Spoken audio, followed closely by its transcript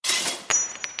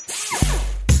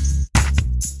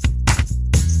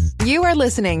You are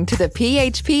listening to the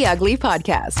PHP Ugly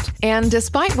podcast. And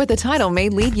despite what the title may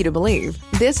lead you to believe,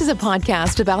 this is a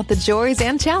podcast about the joys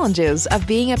and challenges of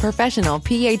being a professional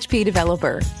PHP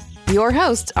developer. Your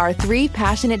hosts are three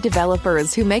passionate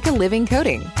developers who make a living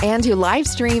coding and who live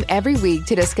stream every week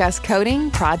to discuss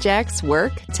coding, projects,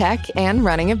 work, tech, and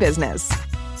running a business.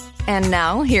 And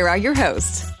now, here are your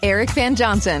hosts, Eric Van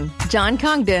Johnson, John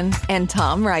Congdon, and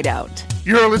Tom Rideout.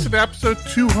 You're listening to episode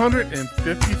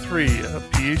 253 of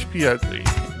PHP Ugly.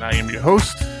 And I am your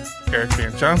host, Eric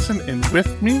Van Johnson, and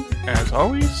with me, as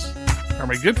always, are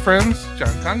my good friends,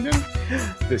 John Congdon.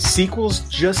 The sequels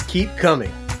just keep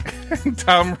coming. And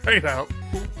Tom Rideout.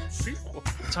 Sequel.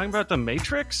 Talking about The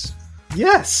Matrix?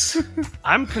 Yes.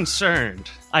 I'm concerned.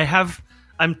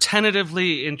 I'm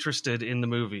tentatively interested in the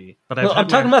movie, but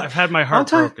I've had my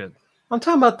heart broken. I'm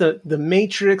talking about the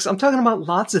Matrix. I'm talking about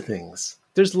lots of things.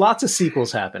 There's lots of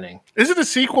sequels happening. Is it a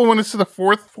sequel when it's to the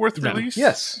fourth release?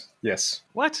 Yes.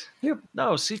 What? Yep.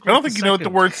 No, sequel. I don't think you know what the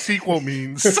word sequel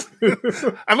means.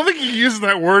 I don't think you used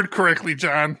that word correctly,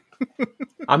 John.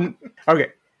 Okay.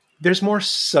 There's more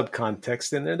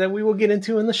subcontext in there that we will get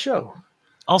into in the show.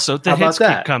 Also, the hits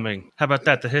keep coming. How about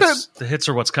that? The hits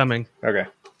are what's coming. Okay.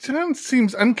 John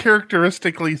seems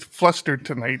uncharacteristically flustered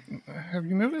tonight. Have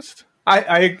you noticed?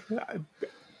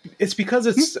 It's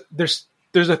because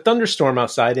there's a thunderstorm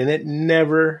outside and it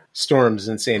never storms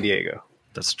in San Diego.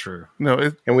 That's true. It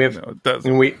doesn't.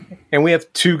 And we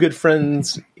have two good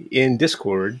friends in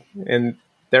Discord, and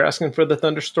they're asking for the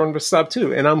thunderstorm to stop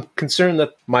too. And I'm concerned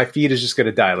that my feed is just going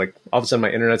to die. Like all of a sudden,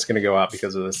 my internet's going to go out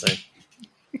because of this thing.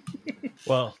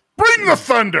 Well, bring the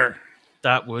thunder.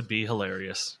 That would be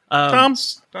hilarious. Tom?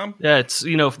 Yeah, it's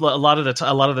a lot of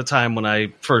the time when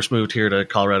I first moved here to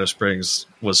Colorado Springs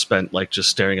was spent like just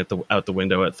staring out the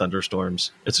window at thunderstorms.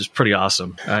 It's just pretty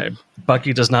awesome.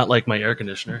 Bucky does not like my air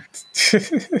conditioner.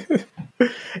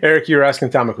 Eric, you were asking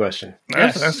Tom a question. I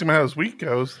was asking him how his week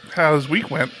goes. How his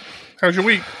week went. How's your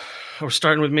week? We're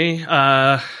starting with me.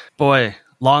 Boy,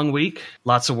 long week,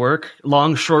 lots of work.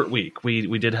 Long short week.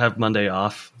 We did have Monday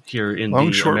off here in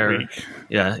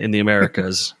in the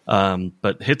Americas.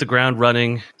 But hit the ground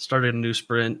running, started a new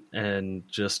sprint, and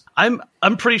just I'm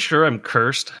pretty sure I'm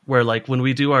cursed where like when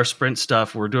we do our sprint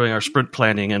stuff, we're doing our sprint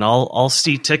planning and I'll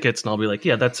see tickets and I'll be like,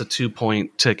 yeah, that's a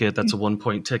 2-point ticket, that's a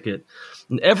 1-point ticket.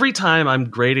 And every time I'm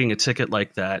grading a ticket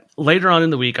like that, later on in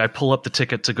the week, I pull up the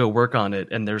ticket to go work on it,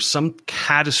 and there's some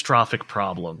catastrophic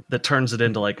problem that turns it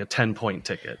into like a 10-point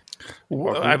ticket.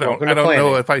 Well, I don't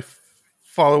know if I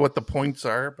follow what the points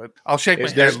are, but I'll shake my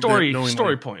head.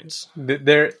 Story points.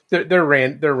 They're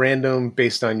random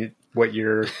based on what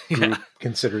your group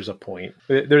considers a point.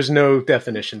 There's no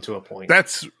definition to a point.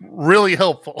 That's really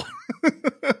helpful.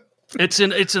 It's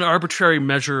an arbitrary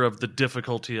measure of the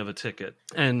difficulty of a ticket,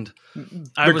 and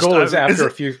the goal is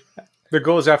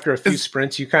after a few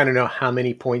sprints, you kind of know how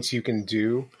many points you can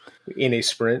do in a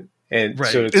sprint, and right.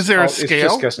 So is there a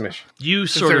scale? It's just customization. You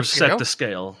sort of set the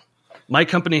scale. My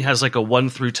company has like a 1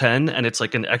 through 10, and it's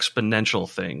like an exponential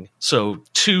thing. So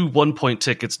 2 1-point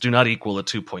tickets do not equal a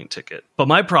 2-point ticket. But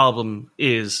my problem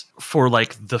is for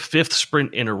like the 5th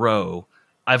sprint in a row,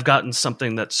 I've gotten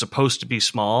something that's supposed to be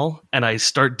small, and I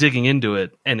start digging into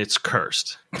it, and it's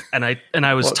cursed. And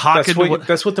I was talking.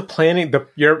 That's what the planning.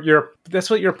 That's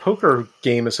what your poker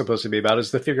game is supposed to be about,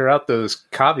 is to figure out those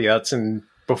caveats and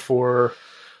before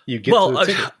you get to the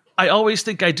ticket. I always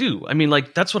think I do. I mean,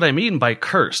 like, that's what I mean by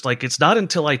cursed. Like, it's not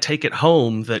until I take it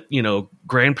home that,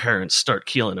 grandparents start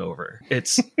keeling over.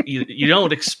 It's, you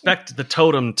don't expect the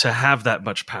totem to have that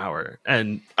much power.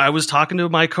 And I was talking to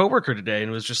my coworker today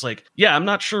and was just like, yeah, I'm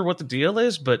not sure what the deal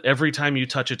is, but every time you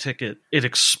touch a ticket, it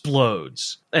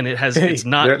explodes. And it's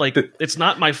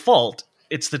not my fault.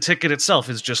 It's the ticket itself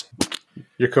is just.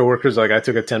 Your coworker's like, I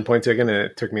took a 10-point ticket and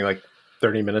it took me like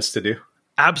 30 minutes to do.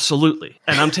 Absolutely.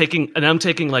 And I'm taking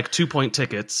like 2-point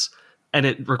tickets, and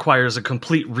it requires a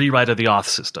complete rewrite of the auth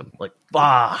system. Like,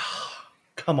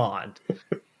 come on.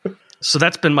 So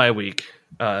that's been my week.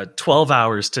 12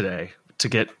 hours today to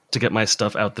get my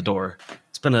stuff out the door.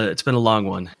 It's been a long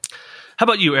one. How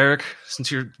about you, Eric?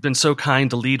 Since you've been so kind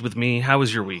to lead with me, how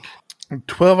was your week?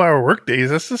 12-hour work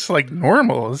days. That's just like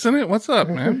normal, isn't it? What's up,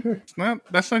 man?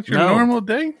 That's not your normal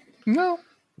day? No.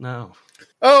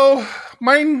 Oh,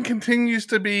 mine continues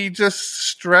to be just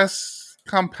stress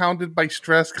compounded by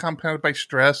stress,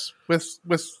 with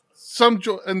some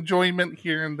enjoyment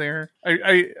here and there.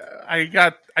 I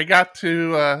got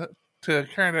to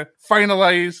kind of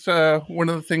finalize one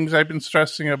of the things I've been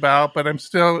stressing about, but I'm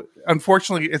still,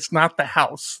 unfortunately, it's not the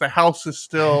house. The house is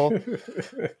still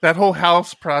that whole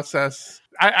house process.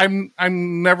 I'm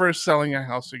never selling a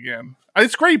house again.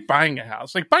 It's great buying a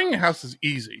house. Like, buying a house is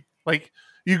easy. Like,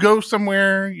 you go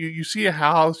somewhere, you see a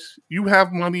house, you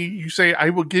have money, you say,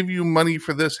 I will give you money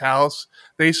for this house.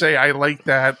 They say, I like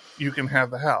that, you can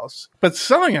have the house. But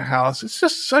selling a house, it's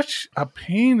just such a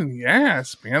pain in the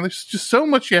ass, man. There's just so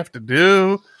much you have to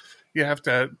do. You have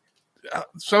to,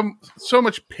 so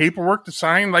much paperwork to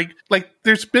sign. Like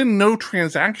there's been no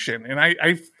transaction. And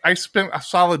I spent a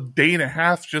solid day and a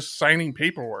half just signing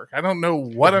paperwork. I don't know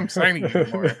what I'm signing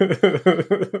anymore.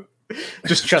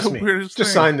 Just trust me.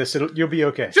 Just sign this. You'll be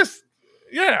okay.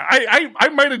 Yeah, I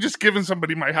might have just given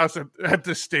somebody my house at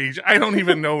this stage. I don't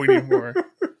even know anymore.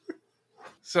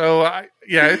 So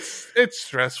it's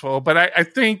stressful, but I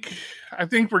think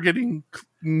we're getting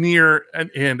near an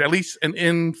end, at least an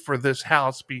end for this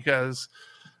house, because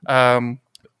the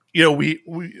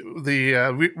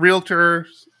realtor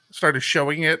started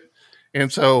showing it,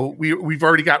 and so we've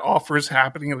already got offers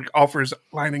happening, like offers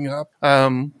lining up.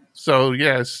 So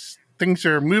yes, things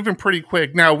are moving pretty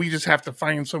quick. Now we just have to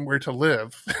find somewhere to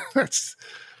live. That's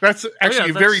actually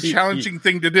a very challenging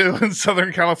thing to do in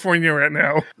Southern California right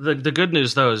now. The good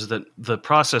news, though, is that the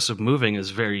process of moving is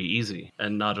very easy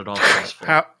and not at all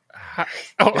stressful.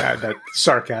 Yeah, that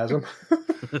sarcasm.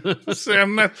 So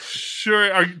I'm not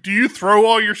sure. Do you throw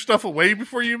all your stuff away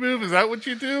before you move? Is that what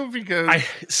you do? Because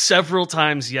several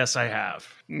times, yes, I have.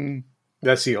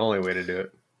 That's the only way to do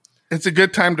it. It's a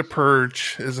good time to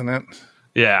purge, isn't it?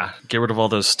 Yeah, get rid of all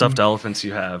those stuffed elephants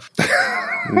you have.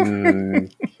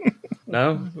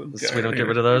 No? We don't get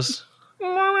rid of those?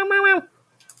 How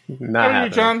are you,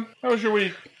 John? How was your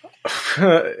week?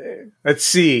 Let's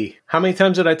see. How many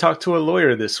times did I talk to a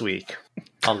lawyer this week?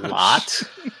 A lot.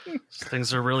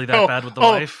 Things are really that bad with the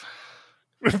wife?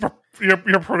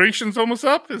 Your probation's almost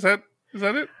up? Is that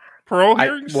it? Parole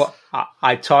hearings?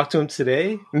 I talked to him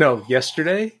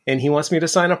yesterday, and he wants me to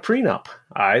sign a prenup.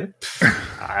 I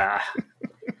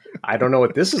don't know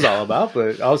what this is all about,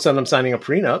 but all of a sudden I'm signing a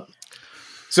prenup.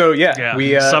 So yeah,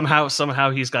 we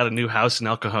somehow he's got a new house in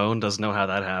El Cajon. Doesn't know how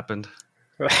that happened.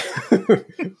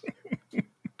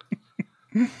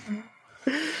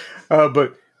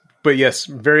 But yes,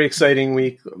 very exciting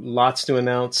week. Lots to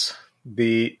announce.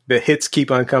 The hits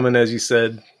keep on coming, as you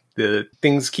said. The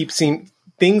things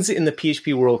in the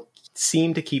PHP world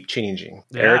seem to keep changing.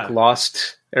 Yeah. Eric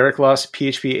lost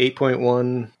PHP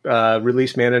 8.1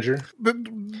 release manager.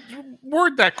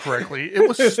 Word that correctly. It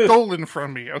was stolen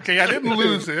from me. Okay, I didn't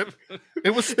lose it.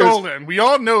 It was stolen. We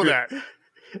all know that.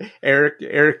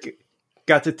 Eric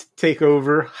got to take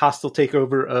over, hostile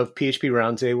takeover of PHP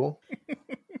Roundtable.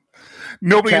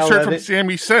 Nobody's heard from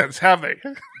Sammy since, have they?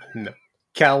 No.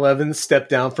 Cal Evans stepped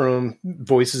down from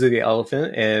Voices of the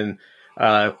Elephant, and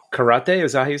Karate,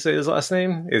 is that how you say his last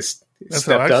name? Is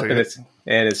stepped up and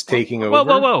it's taking over.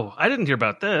 Whoa! I didn't hear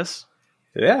about this.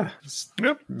 Yeah.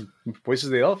 Yep. Voices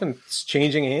of the Elephant is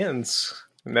changing hands.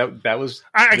 And that was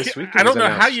this week. I don't know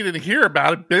how you didn't hear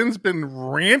about it. Ben's been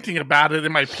ranting about it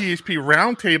in my PHP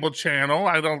Roundtable channel.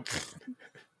 I don't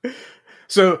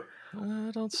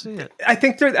see it. I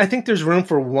think there's room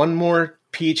for one more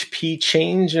PHP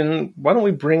change, and why don't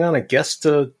we bring on a guest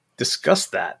to discuss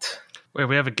that? Wait,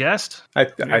 we have a guest? I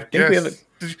think we have a...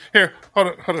 Here,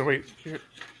 hold on, wait. Here.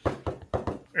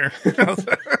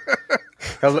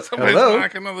 Somebody's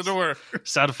knocking on the door.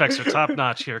 Sound effects are top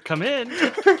notch here. Come in.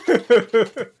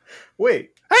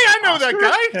 Wait. Hey, I know that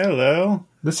guy. Hello.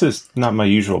 This is not my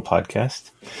usual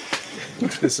podcast.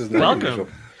 This is not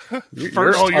welcome.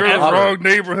 You're in the wrong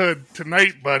neighborhood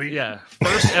tonight, buddy. Yeah.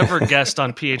 First ever guest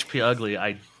on PHP Ugly.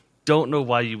 I don't know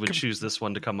why you would choose this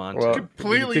one to come on. Well,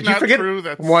 completely not true.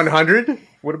 That's 100.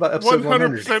 What about episode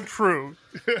 100? 100% true.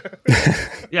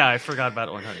 Yeah, I forgot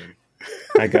about 100.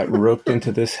 I got roped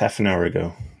into this half an hour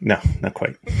ago. No, not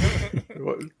quite.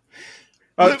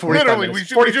 Literally, we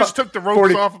just took the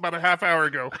ropes off about a half hour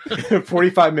ago.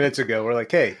 45 minutes ago. We're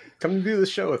like, hey, come do this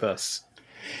show with us.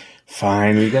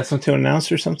 Fine. You got something to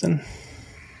announce or something?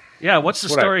 Yeah, what's the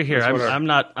story here? I'm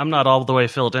not all the way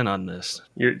filled in on this.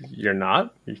 You're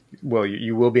not? Well,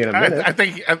 you will be in a minute. I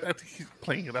think he's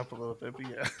playing it up a little bit, but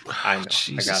yeah. I know.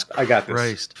 Jesus I got this.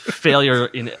 Christ. Failure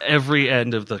in every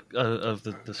end of the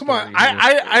story. Come on,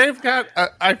 I've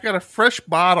got a fresh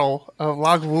bottle of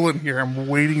Lagavulin here. I'm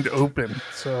waiting to open.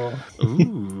 So,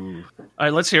 ooh. All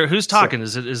right, let's hear. Who's talking?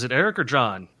 Is it Eric or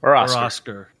John or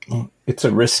Oscar? Well, it's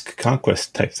a risk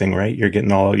conquest type thing, right? You're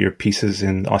getting all your pieces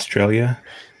in Australia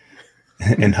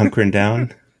and hunkering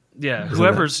down. Yeah,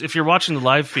 if you're watching the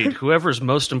live feed, whoever's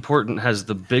most important has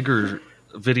the bigger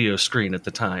video screen at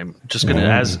the time. Just gonna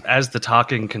as the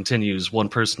talking continues, one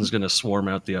person's gonna swarm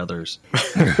out the others.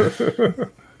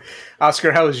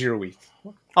 Oscar, how was your week?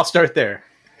 I'll start there.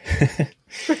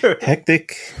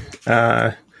 Hectic.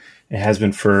 It has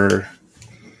been for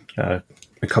a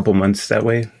couple months that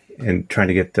way and trying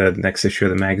to get the next issue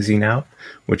of the magazine out,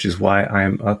 which is why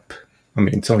I'm up. I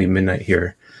mean, it's only midnight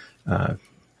here. But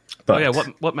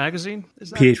what magazine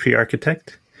is that? PHP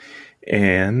Architect.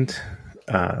 And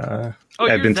I've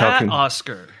been talking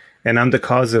Oscar. And I'm the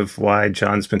cause of why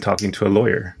John's been talking to a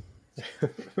lawyer.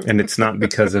 And it's not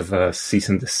because of a cease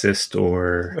and desist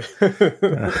or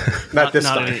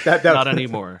not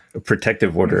anymore. A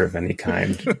protective order of any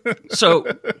kind. So,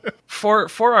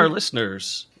 for our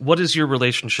listeners, what is your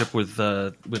relationship with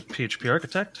PHP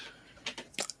Architect?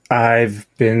 I've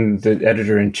been the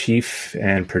editor-in-chief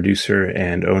and producer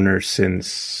and owner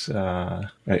since, I've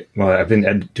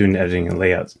been doing editing and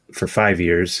layout for 5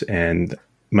 years, and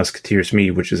Musketeers Me,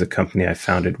 which is a company I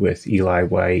founded with Eli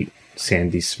White,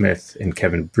 Sandy Smith, and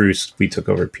Kevin Bruce, we took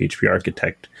over PHP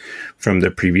Architect from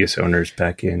the previous owners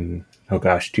back in,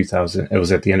 2000. It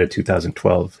was at the end of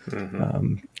 2012.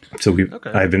 Mm-hmm.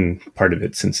 I've been part of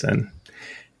it since then.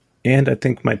 And I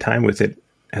think my time with it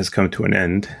has come to an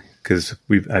end, because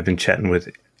I've been chatting with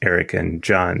Eric and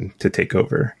John to take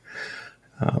over,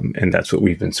 and that's what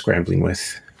we've been scrambling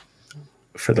with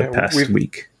for the past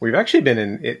week. We've actually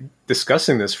been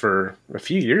discussing this for a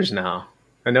few years now.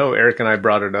 I know Eric and I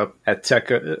brought it up at Tech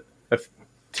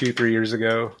 2-3 years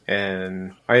ago,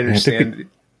 and I understand. I think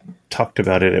we talked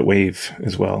about it at Wave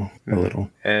as well a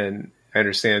little, and I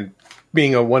understand.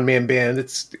 Being a one-man band,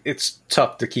 it's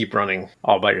tough to keep running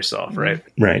all by yourself, right?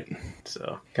 Right.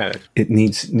 So kind of. It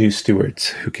needs new stewards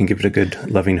who can give it a good,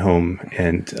 loving home,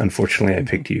 and unfortunately, I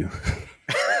picked you.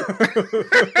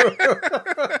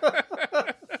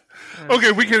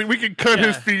 Okay, we can cut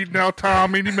his feed now,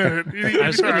 Tom. Any minute. I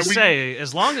was going to say,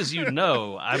 as long as you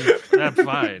know, I'm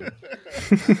fine.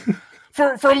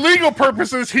 For legal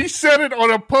purposes, he said it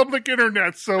on a public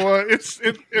internet, so it's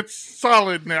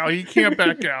solid now. He can't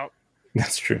back out.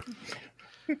 That's true.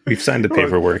 We've signed the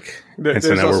paperwork, and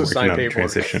so now we're working on the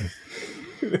transition.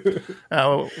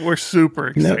 We're super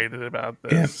excited about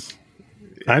this.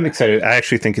 Yeah. I'm excited. I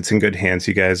actually think it's in good hands.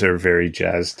 You guys are very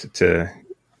jazzed to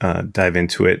dive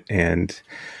into it and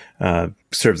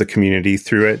serve the community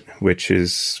through it, which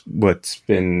is what's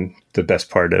been the best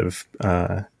part of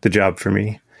the job for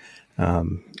me.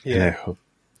 And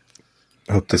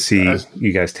I hope to see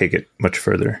you guys take it much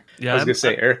further. Yeah, I was going to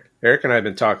say, Eric and I have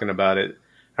been talking about it.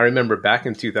 I remember back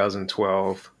in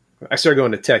 2012, I started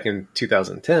going to Tech in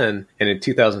 2010, and in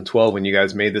 2012, when you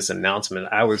guys made this announcement,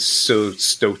 I was so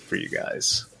stoked for you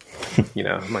guys.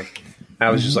 I'm like, I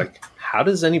was just like, how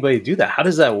does anybody do that? How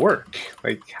does that work?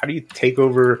 Like, how do you take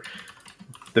over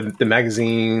the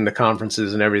magazine, the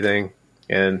conferences, and everything?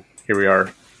 And here we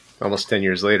are, almost 10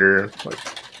 years later. Like,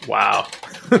 wow,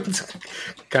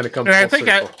 kind of come full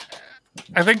circle.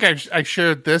 I think I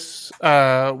shared this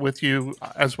with you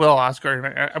as well, Oscar,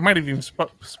 and I might have even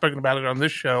spoken about it on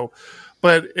this show.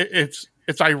 But it's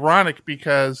ironic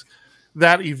because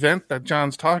that event that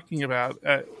John's talking about,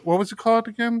 what was it called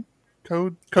again?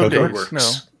 Codeworks.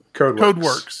 No,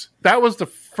 Codeworks. That was the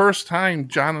first time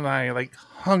John and I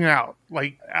hung out.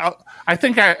 I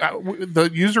think the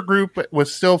user group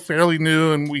was still fairly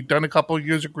new, and we'd done a couple of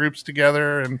user groups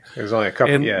together. And it was only a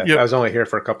couple. I was only here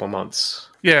for a couple months.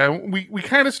 Yeah, we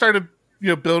kind of started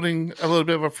building a little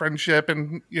bit of a friendship,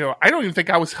 and I don't even think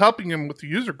I was helping him with the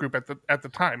user group at the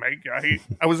time.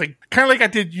 I was kind of like I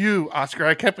did you, Oscar.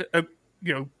 I kept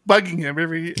bugging him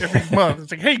every month.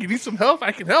 It's like, hey, you need some help?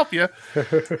 I can help you.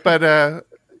 But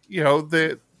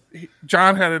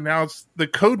John had announced the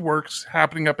Codeworks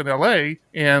happening up in LA,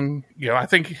 and I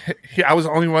think I was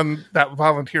the only one that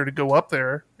volunteered to go up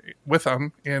there with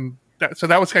him, and so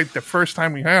that was the first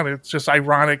time we had it. It's just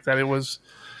ironic that it was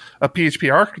a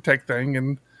PHP Architect thing,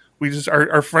 and we just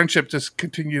our friendship just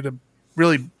continued to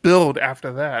really build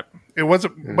after that. It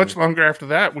wasn't much longer after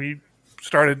that we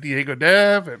started Diego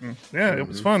Dev, and it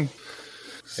was fun.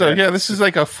 So this is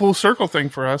like a full circle thing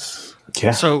for us.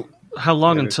 Yeah. So how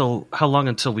long until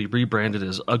we rebranded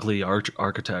as Ugly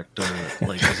Architect? Or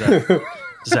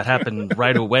does that happen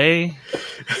right away?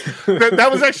 That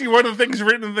was actually one of the things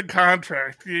written in the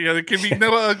contract. There can be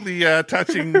no ugly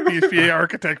touching PHP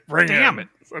Architect brand. Damn it!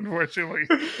 Unfortunately.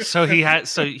 So he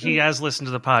has listened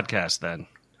to the podcast then.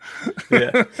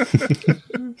 Yeah.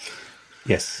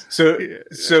 Yes.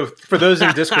 So for those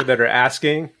in Discord that are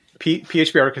asking,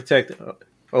 PHP Architect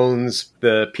owns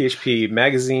the PHP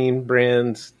magazine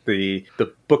brand, the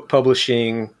book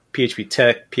publishing, PHP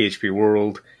Tech, PHP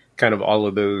World, kind of all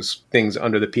of those things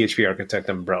under the PHP Architect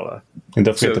umbrella. And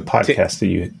don't forget the podcast that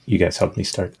you guys helped me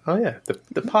start. Oh yeah,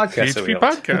 the podcast. PHP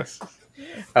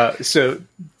podcast. So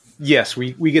yes,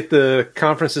 we get the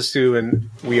conferences too, and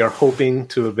we are hoping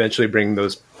to eventually bring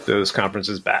those those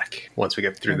conferences back once we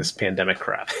get through this pandemic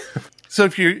crap. So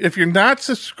if you're not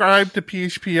subscribed to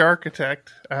PHP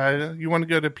Architect, you want to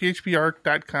go to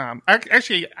phparch.com.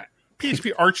 Actually,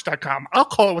 phparch.com. I'll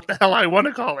call it what the hell I want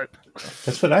to call it.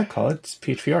 That's what I call it. It's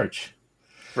PHP Arch.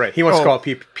 Right. He wants to call it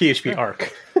PHP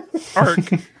Arc. Arc.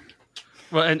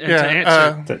 Well, and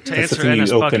to answer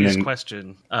Ennis Bucky's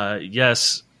question,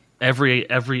 yes, every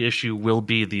issue will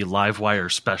be the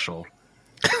Livewire special.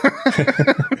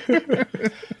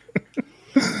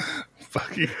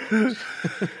 Bucky.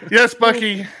 Yes,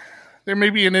 Bucky. There may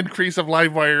be an increase of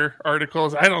Livewire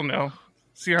articles. I don't know.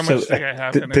 See how much I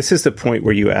have in it. This is the point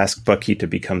where you ask Bucky to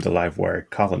become the Livewire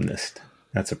columnist.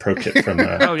 That's a pro tip from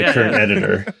the current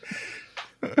editor.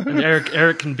 And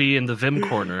Eric can be in the Vim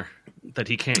corner that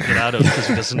he can't get out of because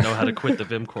he doesn't know how to quit the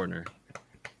Vim corner.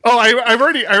 Oh, I've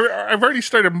already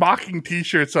started mocking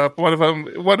T-shirts up. One of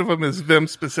them is Vim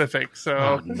specific,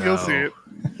 so you'll see it.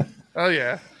 Oh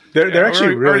yeah, they're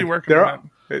actually really working on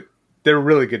that. They're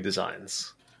really good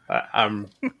designs. I'm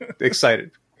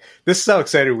excited. This is how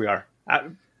excited we are.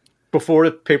 Before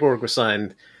the paperwork was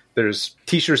signed, there's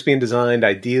T-shirts being designed,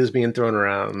 ideas being thrown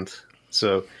around.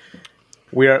 So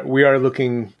we are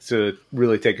looking to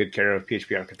really take good care of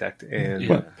PHP Architect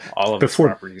and all of its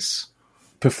properties.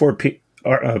 Before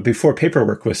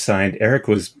paperwork was signed, Eric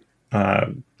was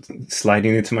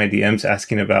sliding into my DMs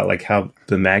asking about like how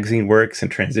the magazine works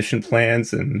and transition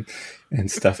plans and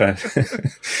stuff.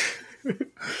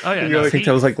 Oh yeah, I think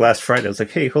that was like last Friday. I was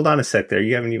like, "Hey, hold on a sec, there.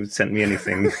 You haven't even sent me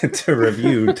anything to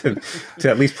review to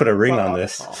at least put a ring on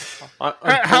this."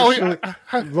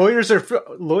 Lawyers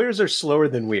are slower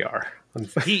than we are.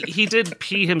 He did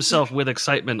pee himself with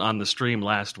excitement on the stream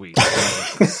last week.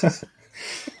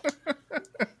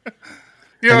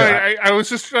 I was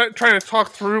just trying to talk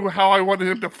through how I wanted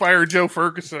him to fire Joe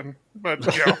Ferguson, but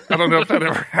I don't know if that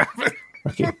ever happened.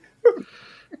 Okay.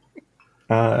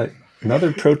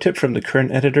 Another pro tip from the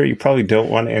current editor: you probably don't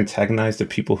want to antagonize the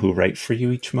people who write for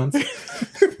you each month.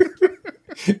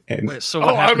 Wait, so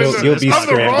what happens? I'm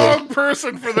the wrong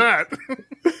person for that.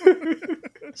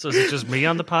 So is it just me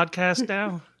on the podcast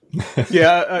now?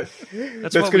 Yeah,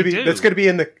 that's going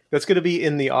to be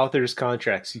in the author's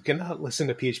contracts. You cannot listen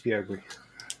to PHP Ugly.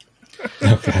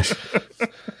 Oh gosh.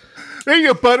 There you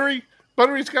go, Buttery.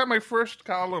 Buttery's got my first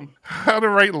column: how to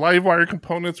write Livewire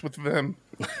components with Vim.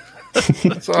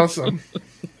 That's awesome.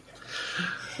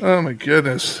 Oh my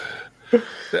goodness.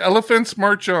 The elephants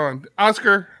march on.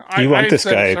 Oscar, you want this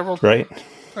guy, right?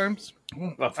 Times.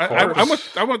 Of course.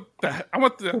 I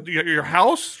want your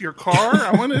house, your car.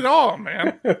 I want it all,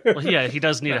 man. Well, yeah, he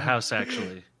does need a house,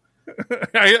 actually.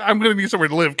 I'm going to need somewhere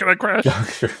to live. Can I crash?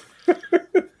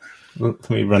 Let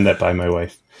me run that by my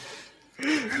wife.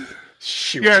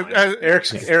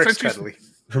 Eric's cuddly.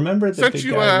 Remember the big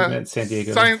guy we met in San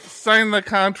Diego? Sign the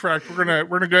contract. We're gonna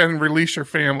go ahead and release your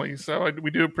family. So we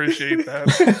do appreciate that.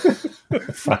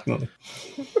 Finally.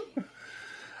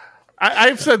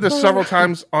 I've said this several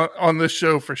times on this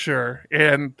show for sure,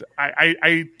 and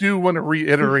I do want to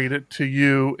reiterate it to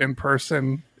you in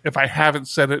person if I haven't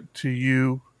said it to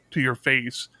you to your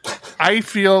face. I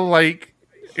feel like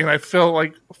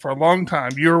for a long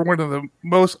time, you're one of the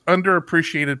most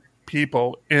underappreciated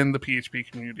people in the PHP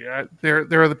community.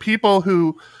 There are the people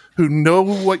who know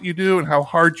what you do and how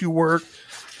hard you work,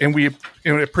 and we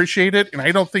appreciate it. And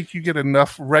I don't think you get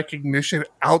enough recognition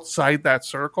outside that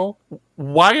circle.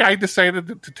 Why I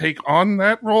decided to take on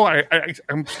that role,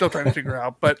 I'm still trying to figure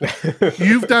out. But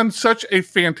you've done such a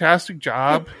fantastic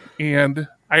job, and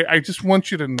I just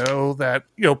want you to know that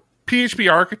PHP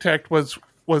Architect was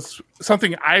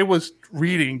something I was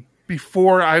reading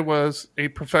before I was a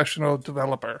professional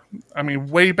developer. I mean,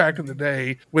 way back in the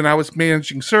day when I was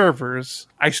managing servers,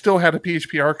 I still had a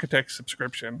PHP Architect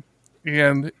subscription,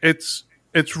 and it's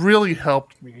really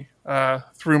helped me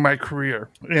through my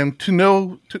career. And to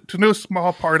know a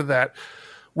small part of that,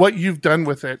 what you've done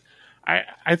with it,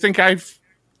 I think I've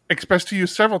expressed to you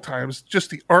several times,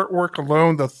 just the artwork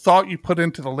alone, the thought you put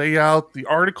into the layout, the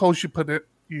articles you put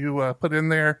in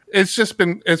there. It's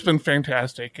been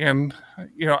fantastic. And,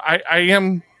 I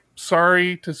am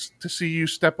sorry to see you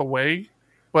step away,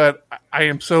 but I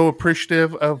am so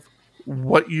appreciative of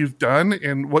what you've done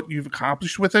and what you've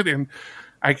accomplished with it. And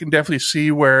I can definitely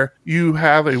see where you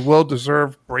have a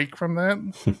well-deserved break from that.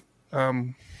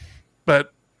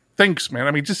 But thanks, man.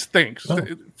 I mean, just thanks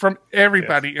from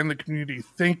everybody in the community.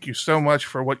 Thank you so much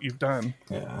for what you've done.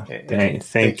 Yeah.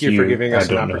 Thank you for giving us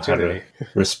an opportunity. Know how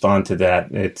to respond to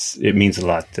that. It means a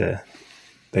lot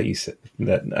that you say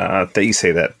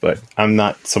that, but I'm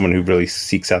not someone who really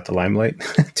seeks out the limelight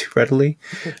too readily.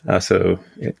 So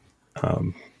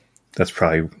that's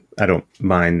probably, I don't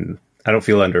mind I don't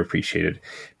feel underappreciated.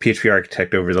 PHP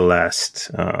Architect over the last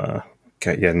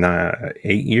 8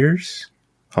 years,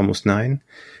 almost 9,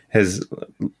 has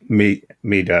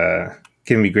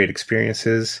given me great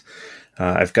experiences.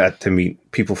 I've got to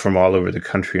meet people from all over the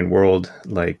country and world,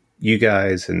 like you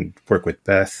guys, and work with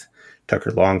Beth,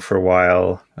 Tucker Long for a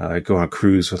while. Go on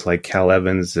cruise with like Cal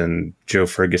Evans and Joe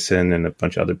Ferguson and a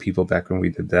bunch of other people back when we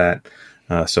did that.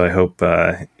 So I hope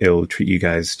it'll treat you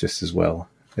guys just as well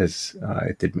as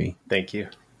it did me. Thank you.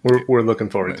 We're looking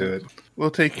forward to it. We'll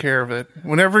take care of it.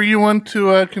 Whenever you want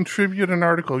to contribute an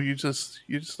article, you just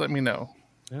let me know.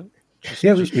 Yep.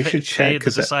 We should chat.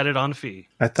 Because decided on fee.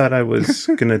 I thought I was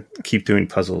gonna keep doing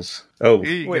puzzles. Oh,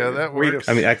 that works.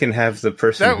 I mean, I can have the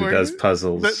person who does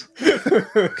puzzles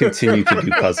continue to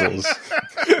do puzzles,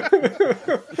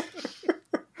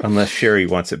 unless Sherry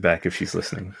wants it back if she's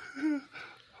listening.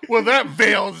 Well, that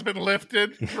veil has been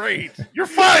lifted. Great, you're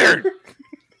fired.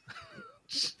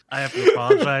 I have to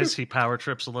apologize. He power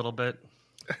trips a little bit.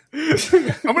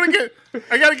 I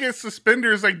gotta get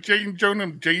suspenders like J.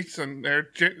 Jonah Jason there.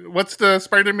 What's the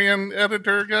Spider-Man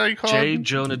editor guy called? J.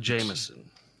 Jonah Jameson.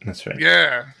 That's right.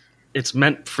 Yeah. It's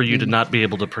meant for you to not be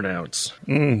able to pronounce.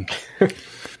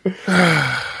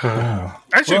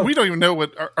 Actually, we don't even know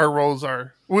what our roles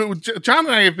are. John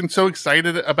and I have been so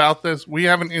excited about this. We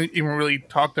haven't even really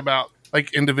talked about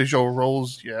like individual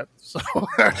roles yet. So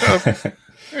I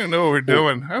don't know what we're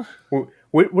doing.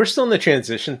 We're still in the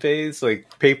transition phase. Like,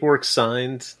 paperwork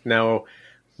signed. Now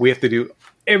we have to do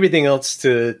everything else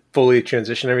to fully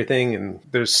transition everything, and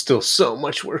there's still so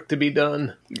much work to be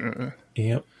done.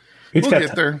 Yep. We'll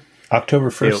get there. October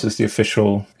 1st is the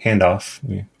official handoff.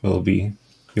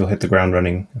 You'll hit the ground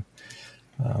running.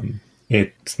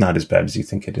 It's not as bad as you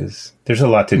think it is. There's a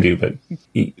lot to do, but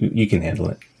you can handle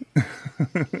it.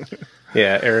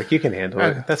 Yeah, Eric, you can handle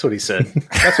it. That's what he said.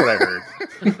 That's what I heard.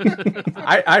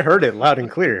 I heard it loud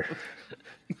and clear.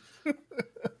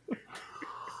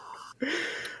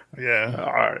 Yeah.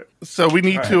 All right. So we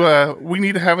need to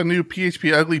have a new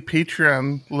PHP Ugly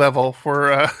Patreon level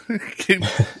for a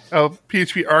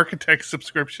PHP Architect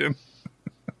subscription.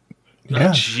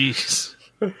 Yeah. Jeez.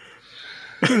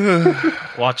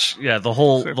 Watch, the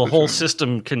whole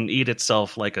system can eat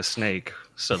itself like a snake,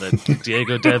 so that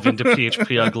Diego Dev into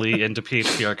PHP Ugly into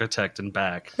PHP Architect and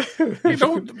back. Hey,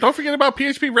 don't forget about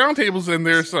PHP Roundtables in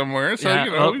there somewhere. So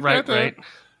right.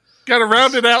 Got to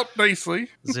round it out nicely.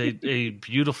 It's a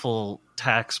beautiful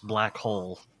tax black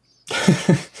hole.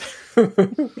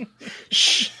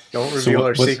 Shh! Don't reveal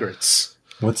our secrets.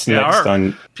 What's next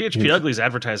on PHP Ugly's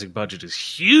advertising budget is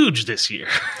huge this year.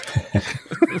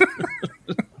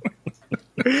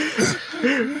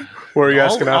 What are you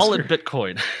asking, Oscar? All in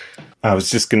Bitcoin. I was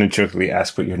just going to jokingly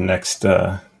ask what your next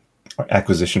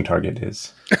acquisition target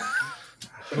is.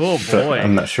 Oh, boy. But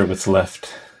I'm not sure what's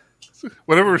left.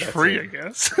 Whatever's free, I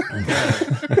guess. I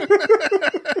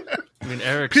mean,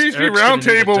 PHP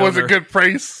Roundtable was a good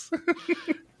price.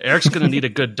 Eric's going to need a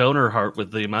good donor heart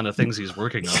with the amount of things he's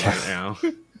working on right now.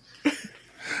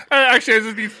 Actually, I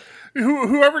just need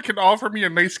whoever can offer me a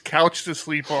nice couch to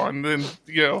sleep on, then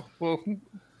that'll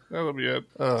be it.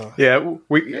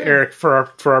 Eric, for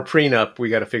our prenup, we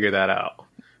got to figure that out.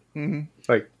 Mm-hmm.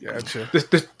 Like, gotcha.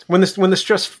 When the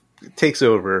stress takes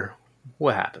over,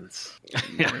 what happens?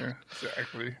 Yeah,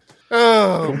 exactly.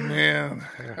 Oh man!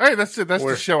 All right, that's it. That's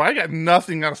the show. I got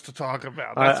nothing else to talk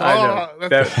about. That's all.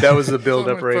 That was the build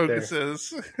up right there.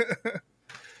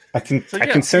 I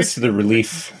can sense the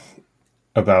relief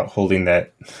about holding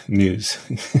that news.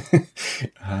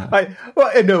 What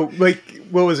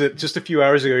was it? Just a few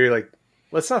hours ago, you're like,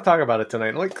 let's not talk about it tonight.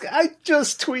 I'm like, I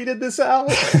just tweeted this out.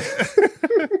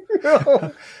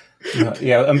 No.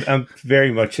 I'm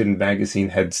very much in magazine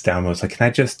heads down. I was like, can I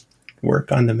just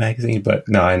work on the magazine? But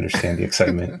no, I understand the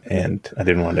excitement, and I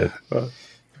didn't want to.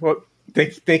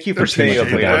 Thank you for staying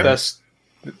up late with us.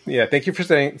 Yeah, thank you for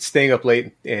staying up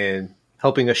late and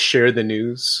helping us share the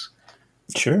news.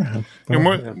 Sure, you're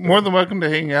more than welcome to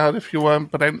hang out if you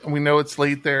want. But we know it's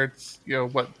late there. It's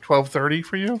 12:30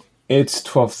 for you. It's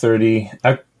 12:30.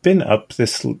 I've been up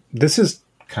this is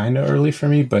kind of early for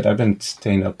me, but I've been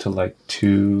staying up till like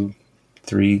 2,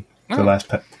 3 the last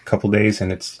couple days,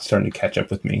 and it's starting to catch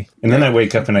up with me. And then I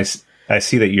wake up and I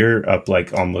see that you're up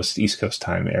like almost East Coast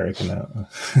time, Eric, and I'm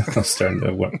starting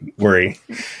to worry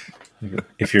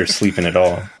if you're sleeping at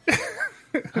all.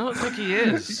 I don't think he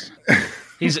is.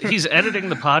 He's editing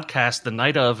the podcast the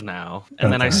night of now,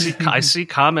 and then I see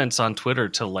comments on Twitter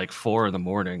till like 4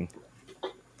 a.m.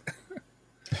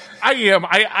 I am.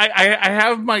 I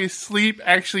have my sleep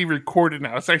actually recorded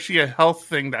now. It's actually a health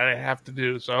thing that I have to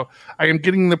do. So I am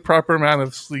getting the proper amount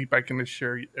of sleep, I can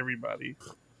assure everybody.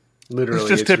 Literally, it's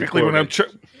just typically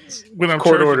recorded. when I'm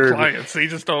charging clients, they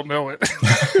just don't know it.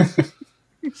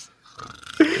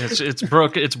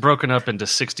 It's broken up into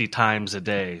 60 times a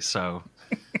day, so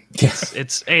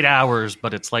it's 8 hours,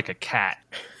 but it's like a cat.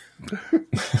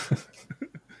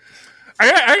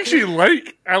 I actually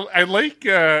like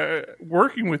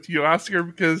working with you, Oscar,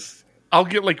 because I'll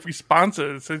get like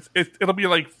responses. It'll be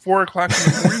like 4:00 in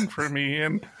the morning for me,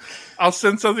 and I'll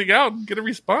send something out and get a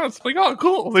response. I'm like, oh,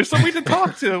 cool! There's somebody to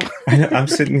talk to. I'm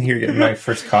sitting here getting my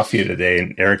first coffee of the day,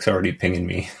 and Eric's already pinging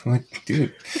me. I'm like,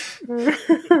 dude,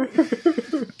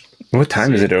 what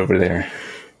time is it over there?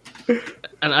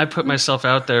 And I put myself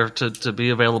out there to be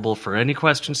available for any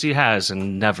questions he has,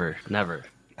 and never.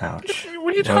 Ouch.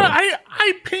 What are you talking?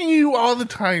 I ping you all the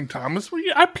time, Thomas.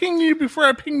 I ping you before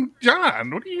I ping John.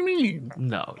 What do you mean?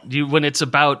 No, when it's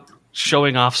about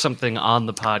showing off something on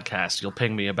the podcast, you'll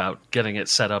ping me about getting it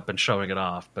set up and showing it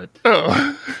off. But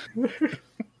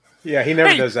yeah, he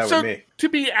never does that with me. To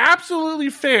be absolutely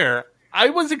fair, I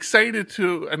was excited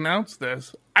to announce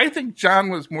this. I think John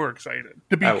was more excited,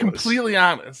 to be completely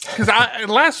honest. Because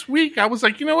last week I was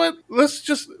like, you know what? Let's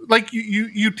just, like,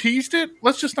 you teased it.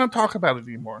 Let's just not talk about it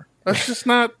anymore. Let's just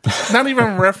not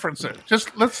even reference it.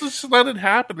 Let's just let it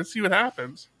happen and see what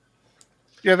happens.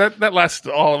 Yeah, that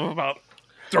lasted all of about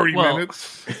 30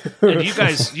 minutes. And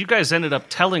you guys ended up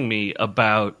telling me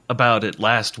about it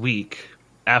last week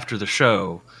after the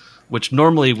show. Which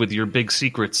normally with your big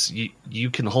secrets,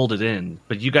 you can hold it in.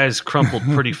 But you guys crumpled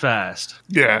pretty fast.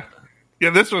 Yeah,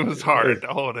 this one was hard to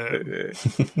hold it.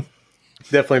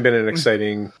 Definitely been an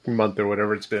exciting month or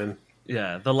whatever it's been.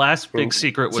 Yeah, the last big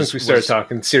secret was... Since we started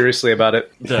talking seriously about it.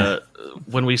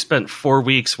 When we spent 4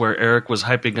 weeks where Eric was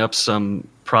hyping up some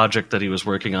project that he was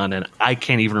working on, and I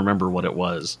can't even remember what it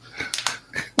was.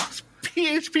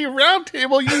 PHP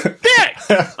Roundtable, you dick!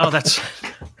 Oh, that's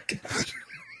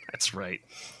right.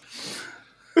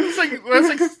 That's like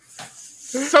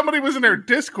somebody was in our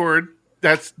Discord.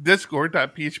 That's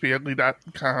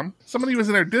discord.phpugly.com. Somebody was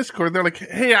in our Discord. They're like,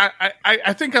 hey,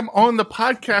 I think I'm on the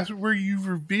podcast where you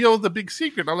reveal the big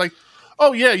secret. I'm like,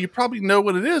 oh, yeah, you probably know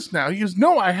what it is now. He goes,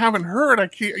 no, I haven't heard. I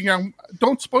can't,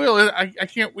 don't spoil it. I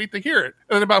can't wait to hear it.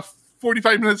 And then about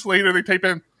 45 minutes later, they type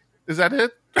in, is that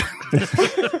it?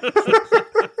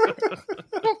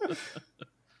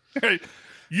 Hey,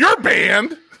 you're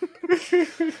banned.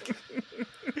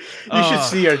 You should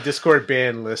see our Discord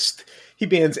ban list. He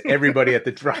bans everybody at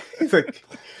the drive. Like,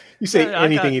 you say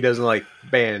anything he doesn't like,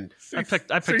 banned. I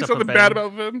picked up something bad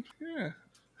about Vin. Yeah.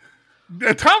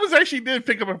 Thomas actually did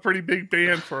pick up a pretty big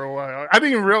ban for a while. I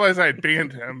didn't even realize I had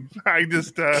banned him. I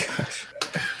just that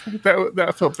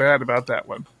felt bad about that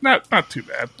one. Not too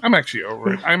bad. I'm actually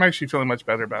over it. I'm actually feeling much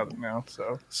better about it now.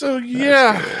 So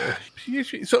yeah.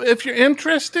 PHP. So if you're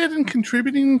interested in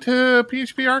contributing to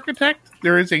PHP Architect,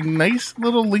 there is a nice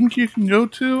little link you can go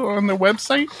to on the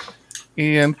website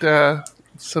and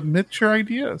submit your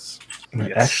ideas.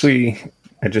 Yes. Actually,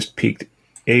 I just peeked.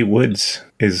 A. Woods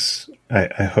is...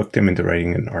 I hooked him into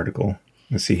writing an article.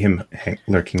 I see him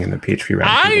lurking in the PHP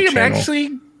Roundtable channel.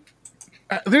 Actually...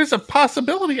 there's a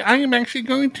possibility I am actually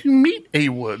going to meet A.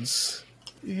 Woods.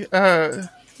 I'm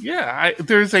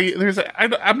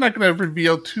not going to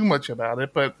reveal too much about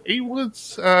it, but A.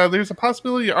 Woods, there's a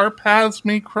possibility our paths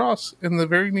may cross in the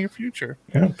very near future.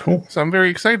 Yeah, cool. So I'm very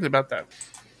excited about that.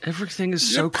 Everything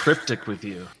is so cryptic with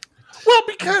you. Well,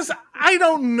 because I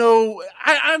don't know.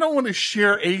 I don't want to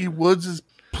share A. Woods'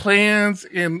 plans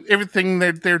and everything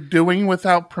that they're doing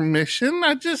without permission.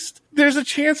 There's a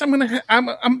chance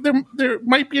there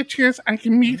might be a chance I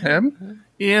can meet him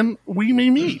and we may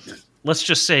meet. Let's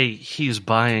just say he's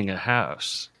buying a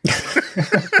house.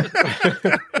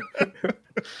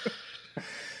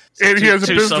 And he has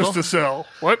a business to sell.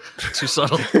 What? Too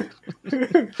subtle.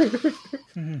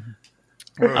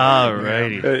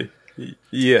 Alrighty.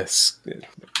 Yes.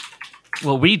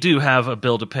 Well, we do have a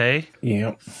bill to pay.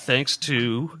 Yep. Thanks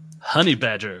to Honey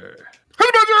Badger.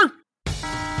 Honey Badger!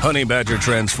 Honey Badger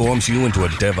transforms you into a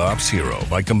DevOps hero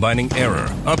by combining error,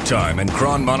 uptime, and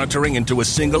cron monitoring into a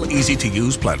single,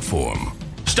 easy-to-use platform.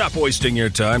 Stop wasting your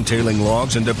time tailing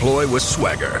logs and deploy with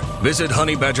Swagger. Visit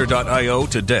honeybadger.io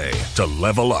today to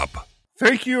level up.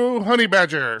 Thank you, Honey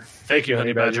Badger. Thank you,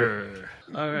 Honey Badger.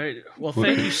 All right. Well,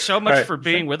 thank you so much for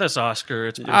being with us, Oscar.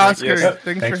 It's been Oscar,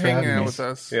 thanks for hanging out with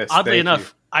us. Yes, oddly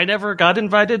enough, I never got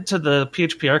invited to the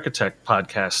PHP Architect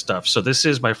podcast stuff, so this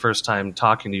is my first time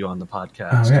talking to you on the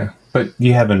podcast. Oh, yeah. But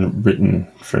you haven't written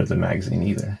for the magazine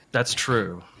either. That's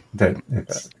true. That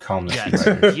it's columnist.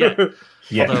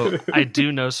 Yeah. Although I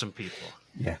do know some people.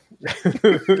 Yeah.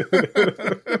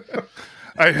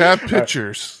 I have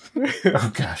pictures.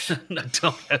 Oh gosh.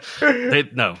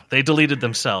 They deleted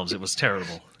themselves. It was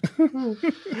terrible.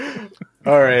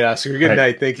 All right, Oscar. Good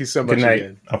night. Thank you so much. Good night.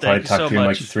 Again. I'll probably talk to you in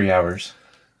like 3 hours.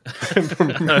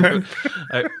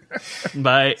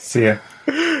 Bye. See ya.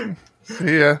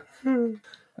 See ya.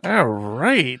 All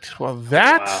right. Well,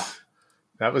 that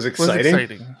was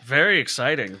exciting. Very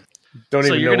exciting. Don't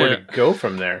even know where to go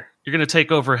from there. You're going to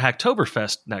take over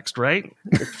Hacktoberfest next, right?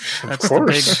 That's of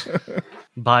course. The big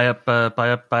buy up from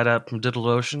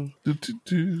DigitalOcean.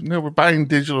 No, we're buying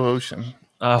DigitalOcean.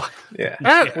 Oh,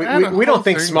 yeah. We don't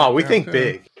think small. We think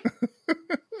big.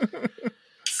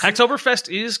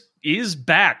 Hacktoberfest is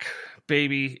back,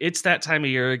 baby. It's that time of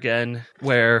year again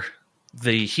where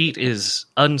the heat is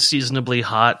unseasonably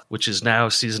hot, which is now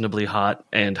seasonably hot,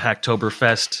 and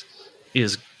Hacktoberfest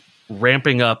is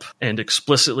ramping up and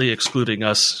explicitly excluding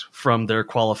us from their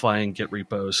qualifying Git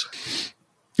repos.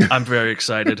 I'm very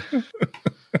excited.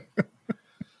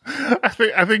 I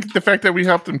think the fact that we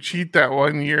helped them cheat that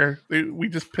 1 year, we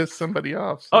just pissed somebody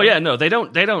off. So. Oh yeah, no, they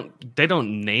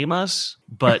don't name us,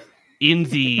 but in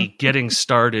the getting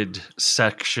started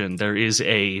section, there is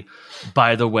a,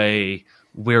 by the way,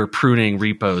 we're pruning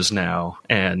repos now,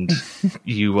 and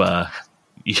you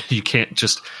can't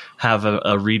just have a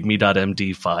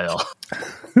readme.md file.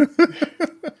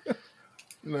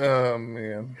 Oh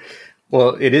man.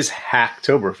 Well, it is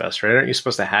Hacktoberfest, right? Aren't you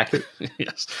supposed to hack it?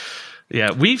 Yes.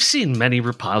 Yeah, we've seen many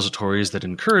repositories that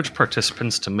encourage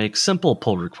participants to make simple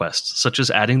pull requests, such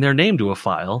as adding their name to a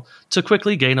file, to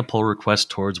quickly gain a pull request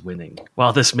towards winning.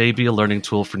 While this may be a learning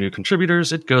tool for new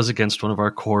contributors, it goes against one of our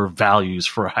core values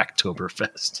for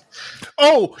Hacktoberfest.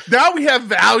 Oh, now we have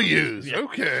values. Yeah.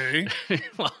 Okay.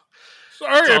 Well,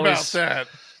 sorry about that.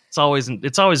 It's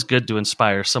always good to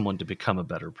inspire someone to become a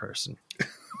better person.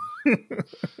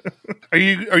 Are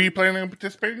you planning on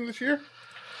participating this year?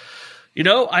 You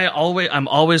know, I'm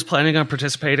always planning on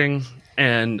participating,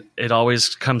 and it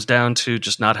always comes down to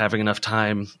just not having enough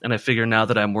time. And I figure now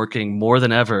that I'm working more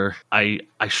than ever, I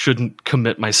shouldn't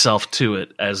commit myself to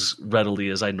it as readily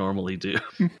as I normally do.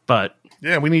 But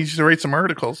yeah, we need you to write some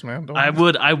articles, man. I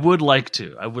would like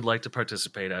to. I would like to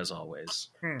participate as always.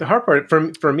 The hard part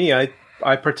for me, I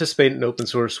participate in open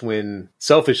source when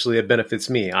selfishly it benefits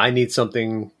me. I need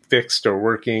something fixed or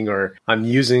working, or I'm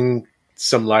using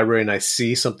some library and I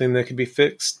see something that could be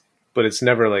fixed, but it's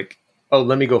never like, oh,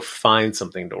 let me go find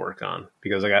something to work on,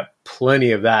 because I got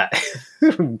plenty of that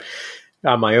on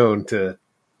my own to,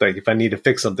 like, if I need to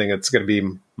fix something, it's going to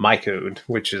be my code,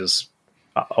 which is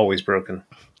always broken.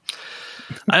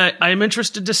 I'm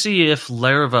interested to see if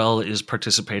Laravel is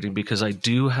participating, because I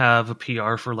do have a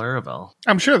PR for Laravel.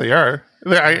 I'm sure they are.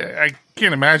 I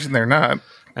can't imagine they're not.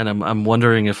 And I'm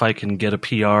wondering if I can get a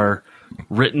PR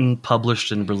written,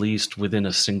 published, and released within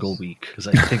a single week, because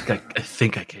I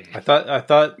think I can. I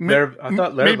thought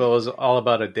Laravel was all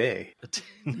about a day.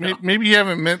 No. Maybe you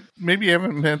haven't met.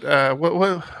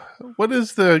 What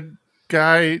is the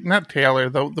guy? Not Taylor,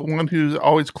 the one who's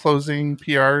always closing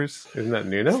PRs. Isn't that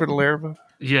Nuno for the Laravel?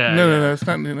 Yeah. No, it's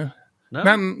not Nuno.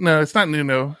 No, it's not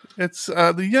Nuno. It's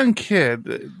the young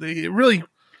kid. They really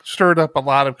stirred up a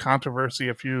lot of controversy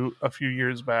a few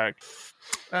years back.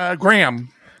 Graham.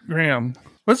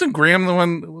 Wasn't Graham the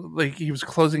one, like, he was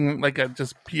closing like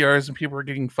just PRs and people were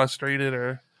getting frustrated,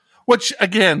 or which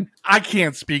again I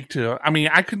can't speak to. I mean,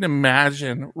 I couldn't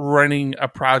imagine running a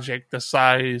project the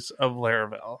size of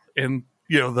Laravel and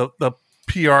the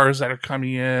PRs that are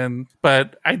coming in.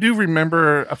 But I do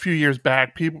remember a few years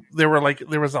back, there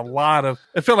was a lot of,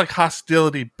 it felt like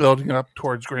hostility building up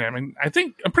towards Graham. And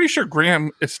I'm pretty sure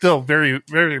Graham is still very,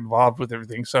 very involved with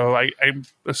everything. So I'm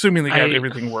assuming they got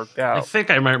everything worked out. I think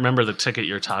I might remember the ticket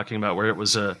you're talking about, where it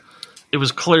was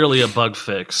clearly a bug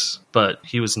fix, but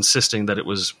he was insisting that it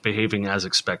was behaving as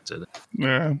expected.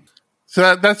 Yeah.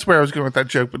 So that's where I was going with that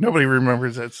joke, but nobody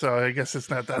remembers it. So I guess it's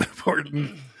not that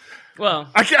important. Well,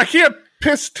 I can't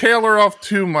piss Taylor off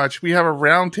too much. We have a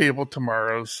roundtable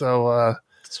tomorrow, so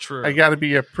it's true. I got to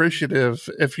be appreciative.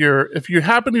 If you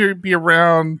happen to be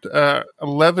around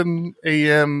 11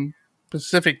 a.m.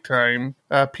 Pacific time,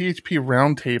 PHP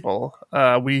roundtable.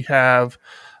 We have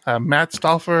Matt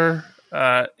Stauffer,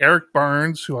 Eric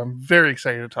Barnes, who I'm very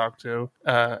excited to talk to.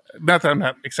 Not that I'm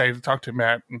not excited to talk to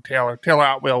Matt and Taylor. Taylor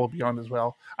Otwell will be on as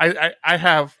well.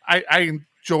 I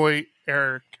enjoy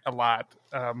Eric a lot.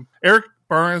 Eric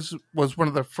Barnes was one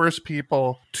of the first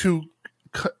people to,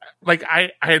 like,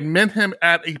 I had met him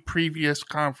at a previous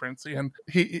conference, and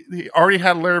he already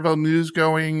had Laravel news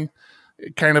going,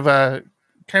 kind of a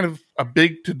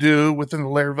big to do within the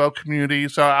Laravel community.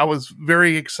 So I was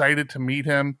very excited to meet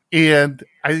him. And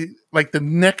I, like, the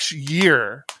next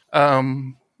year,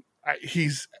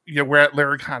 we're at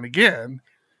Laracon again,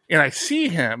 and I see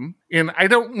him, and I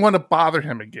don't want to bother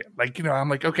him again. Like, I'm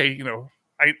like, okay,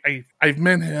 I've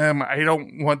met him. I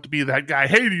don't want to be that guy.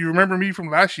 Hey, do you remember me from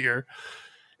last year?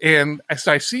 And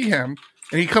so I see him,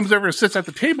 and he comes over and sits at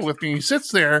the table with me. And he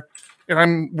sits there, and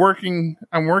I'm working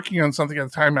on something at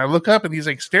the time. And I look up, and he's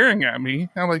like staring at me.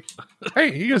 I'm like,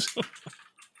 hey, he goes,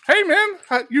 hey man,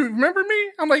 you remember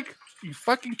me? I'm like, you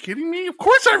fucking kidding me? Of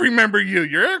course I remember you.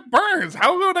 You're Eric Burns.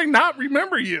 How would I not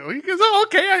remember you? He goes, oh,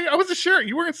 okay. I wasn't sure.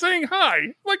 You weren't saying hi.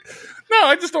 I'm like, no,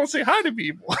 I just don't say hi to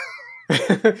people.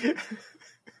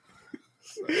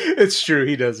 It's true.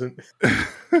 He doesn't.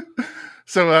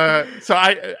 So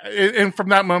and from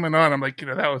that moment on, I'm like,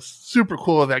 that was super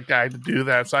cool of that guy to do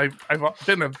that. So I've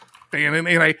been a fan,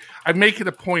 and I make it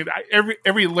a point. Every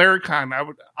Laracon, I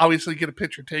would obviously get a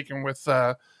picture taken with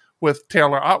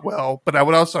Taylor Otwell, but I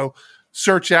would also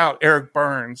search out Eric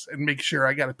Burns and make sure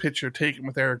I got a picture taken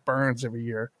with Eric Burns every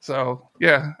year. So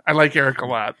yeah, I like Eric a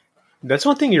lot. That's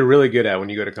one thing you're really good at when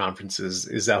you go to conferences,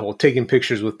 is that whole taking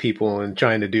pictures with people and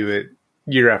trying to do it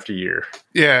year after year.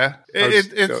 Yeah,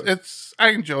 it's I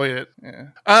enjoy it. Yeah.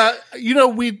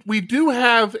 We do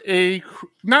have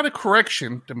not a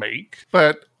correction to make,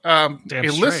 but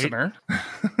listener,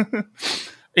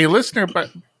 a listener,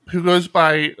 but who goes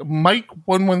by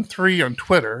Mike113 on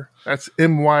Twitter. That's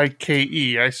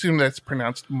MYKE. I assume that's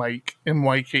pronounced Mike,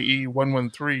 MYKE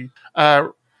 113.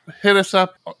 Hit us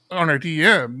up on our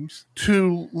DMs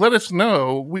to let us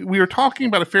know. We were talking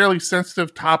about a fairly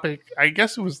sensitive topic, I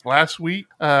guess it was last week,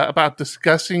 about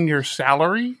discussing your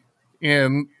salary.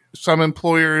 And some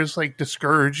employers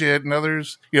discourage it, and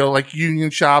others, like union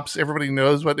shops, everybody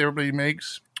knows what everybody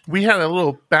makes. We had a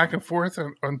little back and forth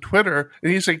on Twitter,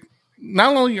 and he's like,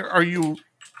 not only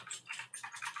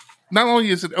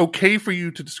is it okay for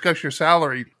you to discuss your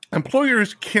salary,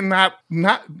 employers cannot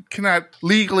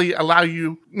legally allow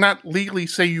you, not legally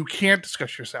say you can't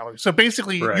discuss your salary. So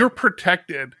basically, you're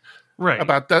protected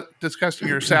about discussing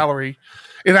your salary.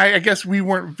 And I guess we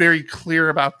weren't very clear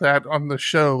about that on the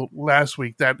show last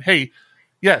week. That hey,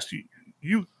 yes,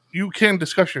 you can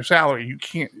discuss your salary. You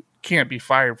can't be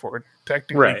fired for it.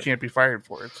 Technically, you can't be fired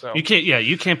for it. So you can't. Yeah,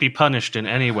 you can't be punished in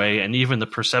any way, and even the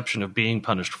perception of being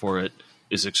punished for it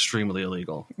is extremely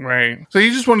illegal. Right. So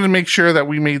you just wanted to make sure that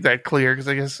we made that clear, because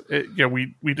I guess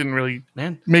we didn't really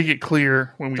make it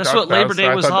clear when we talked about it. That's what Labor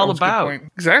Day was all about.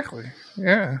 Exactly.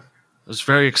 Yeah. I was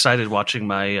very excited watching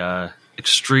my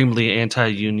extremely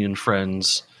anti-union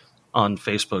friends on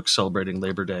Facebook celebrating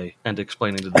Labor Day and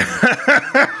explaining to them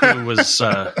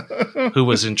who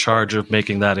was in charge of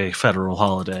making that a federal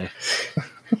holiday.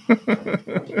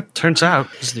 Turns out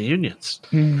it's the unions.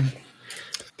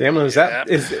 Damn, is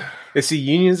it's the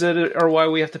unions that are why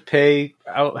we have to pay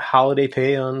out holiday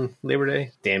pay on Labor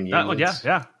Day? Damn unions.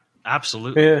 Yeah,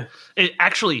 absolutely. Yeah.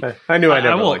 I knew I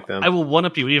never liked them. I will one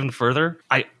up you even further.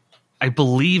 I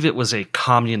believe it was a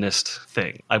communist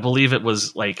thing. I believe it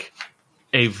was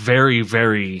a very,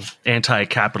 very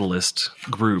anti-capitalist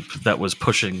group that was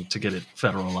pushing to get it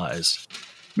federalized.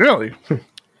 Really?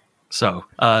 So,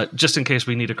 just in case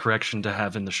we need a correction to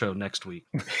have in the show next week.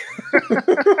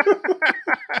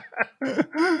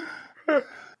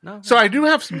 No. So I do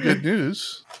have some good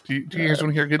news. Do you guys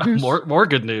want to hear good news? More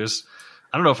good news.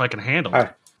 I don't know if I can handle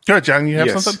it. Go ahead, John. You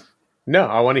have something? No,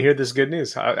 I want to hear this good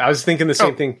news. I was thinking the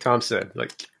same thing Tom said.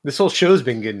 This whole show's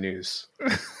been good news.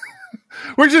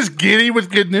 We're just giddy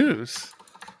with good news.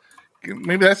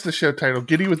 Maybe that's the show title.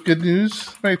 Giddy with good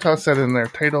news. Maybe toss that in there.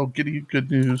 Title, Giddy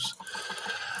Good News.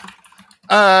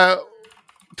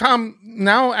 Tom,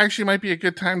 now actually might be a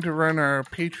good time to run our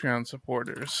Patreon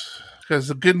supporters, because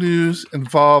the good news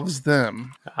involves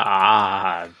them.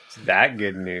 Ah, that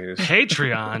good news.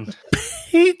 Patreon.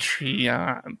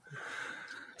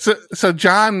 So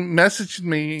John messaged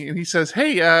me and he says,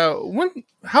 "Hey,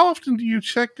 how often do you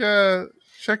check the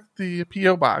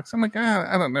PO box?" I'm like,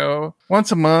 I don't know,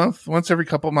 once a month, once every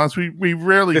couple of months. We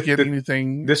rarely get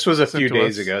anything. This was a few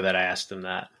days ago that I asked him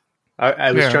that.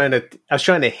 I was trying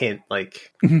to hint,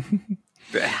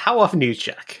 how often do you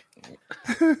check?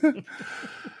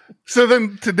 So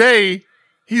then today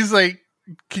he's like,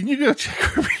 "Can you go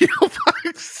check our PO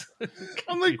box?"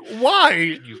 I'm like,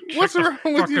 "Why? What's wrong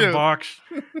with you?" Box.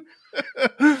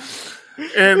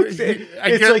 And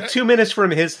it's 2 minutes from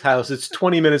his house. It's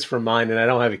 20 minutes from mine, and I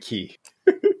don't have a key.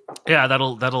 Yeah,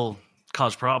 that'll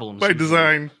cause problems by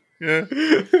design. Yeah.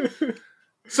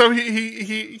 So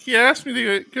he asked me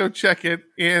to go check it,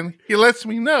 and he lets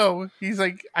me know. He's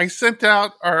like, "I sent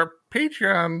out our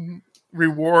Patreon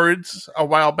rewards a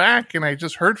while back, and I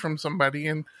just heard from somebody,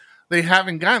 and they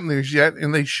haven't gotten theirs yet,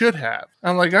 and they should have."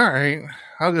 I'm like, "All right,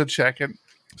 I'll go check it."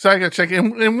 So I got to check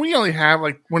in, and we only have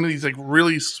like one of these like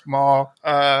really small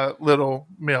little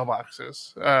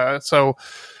mailboxes. So,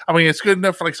 I mean, it's good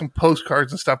enough for like some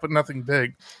postcards and stuff, but nothing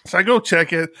big. So I go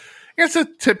check it. It's a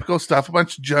typical stuff, a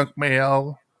bunch of junk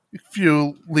mail, a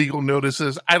few legal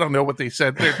notices. I don't know what they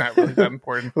said. They're not really that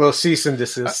important. Well, cease and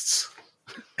desists.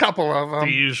 Couple of them.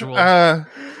 The usual.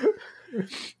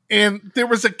 And there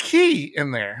was a key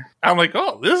in there. I'm like,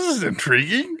 oh, this is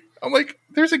intriguing. I'm like,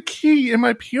 there's a key in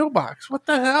my P.O. box. What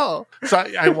the hell? So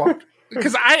I walked,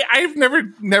 because I've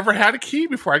never had a key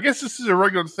before. I guess this is a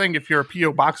regular thing. If you're a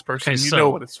P.O. box person, you know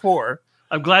what it's for.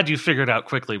 I'm glad you figured out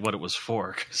quickly what it was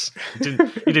for, because you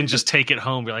didn't just take it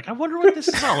home and be like, I wonder what this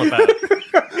is all about.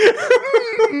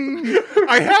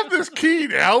 I have this key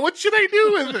now. What should I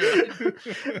do with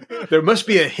it? There must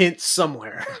be a hint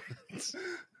somewhere.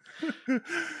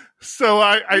 So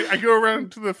I go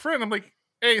around to the friend. I'm like,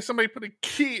 hey, somebody put a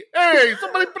key. Hey,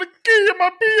 somebody put a key in my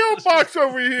P.O. box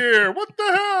over here. What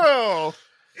the hell?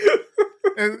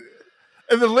 And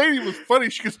the lady was funny.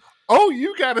 She goes, oh,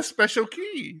 you got a special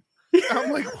key.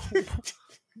 I'm like,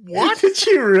 what? Did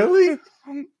you really?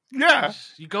 Yeah.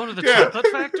 You going to the chocolate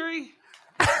factory?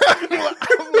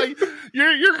 I'm like,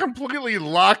 you're completely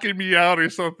locking me out or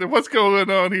something. What's going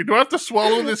on here? Do I have to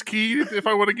swallow this key if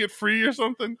I want to get free or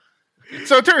something?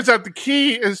 So it turns out the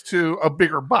key is to a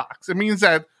bigger box. It means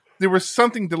that there was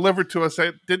something delivered to us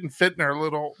that didn't fit in our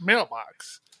little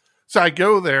mailbox. So I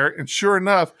go there, and sure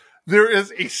enough, there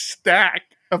is a stack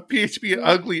of PHP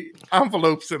Ugly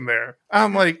envelopes in there.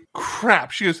 I'm like,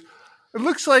 crap. She goes, it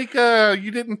looks like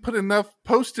you didn't put enough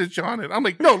postage on it. I'm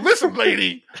like, no, listen,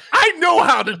 lady, I know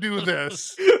how to do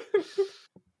this.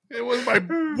 It was my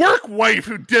work wife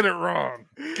who did it wrong.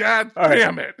 God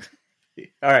damn it.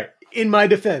 All right. In my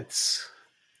defense,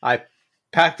 I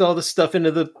packed all the stuff into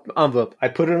the envelope. I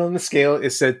put it on the scale.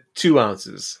 It said 2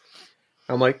 ounces.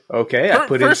 I'm like, okay. I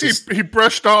put First, he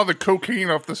brushed all the cocaine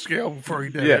off the scale before he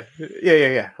did it.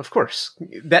 Yeah. Of course.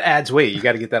 That adds weight. You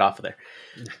got to get that off of there.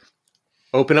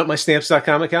 Open up my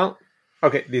Stamps.com account.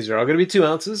 Okay, these are all going to be 2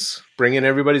 ounces. Bring in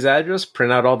everybody's address.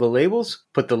 Print out all the labels.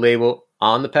 Put the label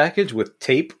on the package with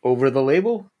tape over the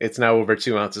label. It's now over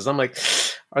 2 ounces. I'm like,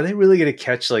 are they really going to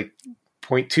catch like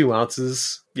 0.2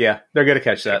 ounces? Yeah, they're going to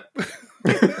catch that.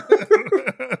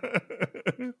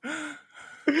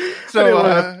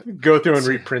 So go through and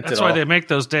reprint That's why they make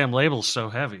those damn labels so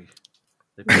heavy.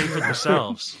 They pay for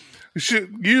themselves. You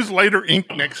should use lighter ink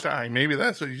next time. Maybe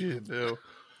that's what you should do.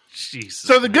 Jesus.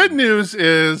 So the good news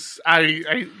is,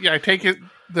 I take it.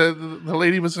 The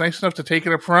lady was nice enough to take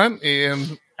it up front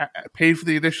and paid for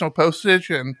the additional postage,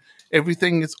 and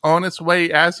everything is on its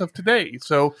way as of today.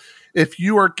 So if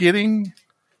you are getting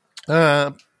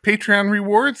Patreon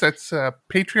rewards, that's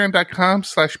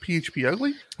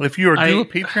patreon.com/phpugly. If you are due a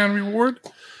Patreon reward,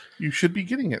 you should be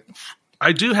getting it.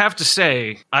 I do have to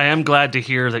say, I am glad to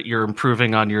hear that you're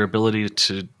improving on your ability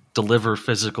to deliver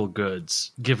physical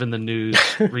goods, given the news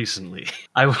recently.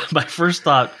 My first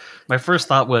thought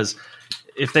was,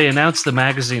 if they announce the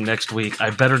magazine next week,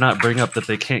 I better not bring up that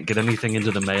they can't get anything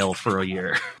into the mail for a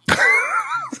year.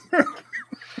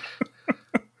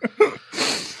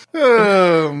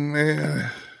 Oh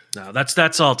man. No,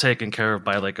 that's all taken care of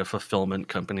by like a fulfillment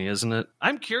company, isn't it?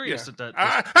 I'm curious at that.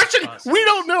 Actually, we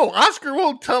don't know. Oscar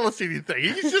won't tell us anything.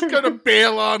 He's just going to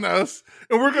bail on us,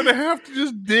 and we're going to have to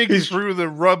just dig through the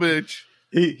rubbish.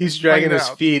 He's dragging his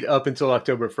feet up until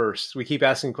October 1st. We keep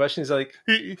asking questions like,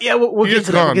 "Yeah, we'll get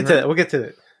to that. We'll get to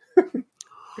that."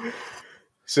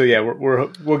 So yeah,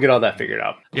 we'll get all that figured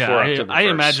out. Yeah, I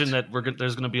imagine that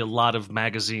there's going to be a lot of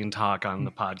magazine talk on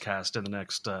the podcast in the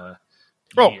next.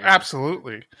 Oh,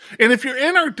 absolutely. And if you're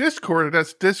in our Discord,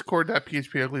 that's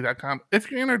discord.phpugly.com. If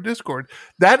you're in our Discord,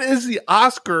 that is the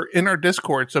Oscar in our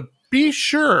Discord. So be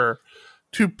sure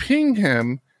to ping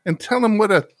him and tell him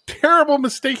what a terrible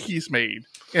mistake he's made.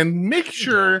 And make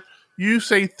sure you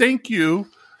say thank you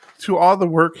to all the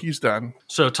work he's done.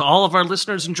 So to all of our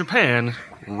listeners in Japan,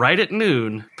 right at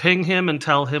noon, ping him and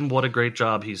tell him what a great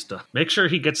job he's done. Make sure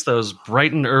he gets those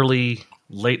bright and early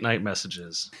late night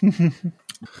messages.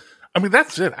 I mean,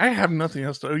 that's it. I have nothing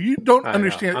else to do. You don't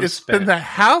understand. It's been the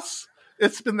house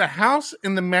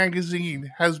and the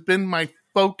magazine has been my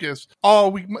focus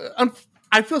all week.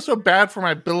 I feel so bad for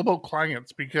my billable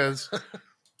clients because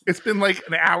it's been like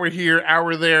an hour here,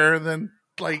 hour there, and then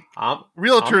like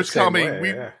realtors coming.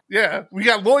 We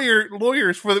got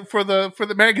lawyers for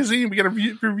the magazine. We got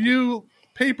to review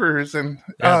papers, and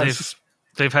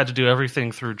they've had to do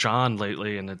everything through John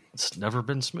lately, and it's never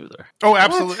been smoother. Oh,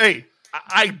 absolutely. What? Hey,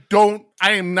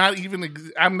 I'm not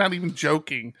even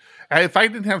joking. If I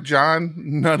didn't have John,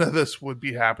 none of this would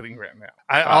be happening right now.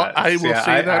 I will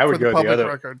say that for the public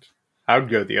record. I would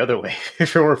go the other way.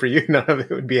 If it weren't for you, none of it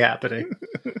would be happening.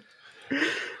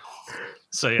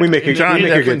 So yeah, we make a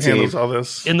good team. All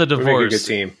this. In the divorce, we make a good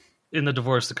team. In the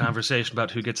divorce, the conversation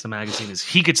about who gets the magazine is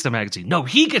he gets the magazine. No,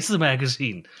 he gets the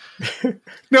magazine.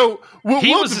 No,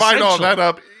 we'll divide all that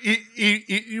up.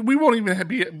 We won't even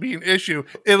be an issue.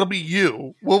 It'll be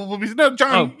you. We'll be no,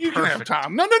 John. You perfect. Can have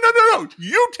Tom. No.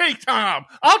 You take Tom.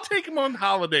 I'll take him on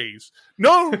holidays.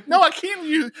 No, I can't.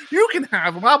 You can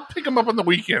have him. I'll pick him up on the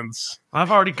weekends.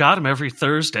 I've already got him every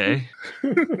Thursday.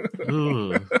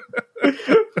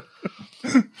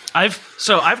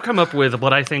 I've come up with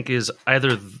what I think is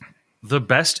either the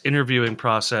best interviewing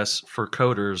process for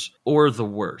coders or the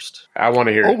worst. I want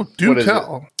to hear it. Oh, do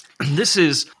tell. This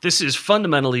is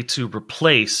fundamentally to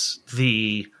replace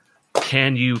the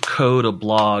can you code a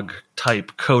blog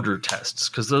type coder tests,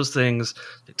 because those things,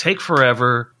 they take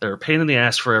forever. They're a pain in the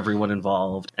ass for everyone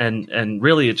involved. And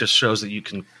really it just shows that you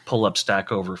can pull up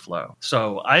Stack Overflow.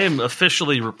 So I am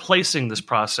officially replacing this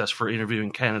process for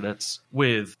interviewing candidates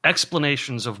with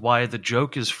explanations of why the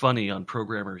joke is funny on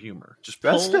Programmer Humor.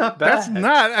 That's not bad. That's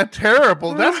not a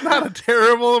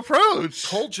terrible approach.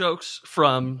 Pull jokes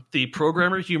from the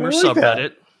Programmer Humor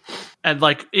subreddit. And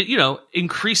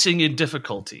increasing in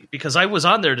difficulty, because I was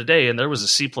on there today and there was a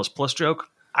C++ joke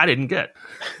I didn't get.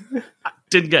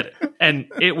 It. And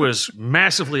it was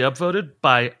massively upvoted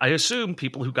by, I assume,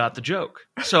 people who got the joke.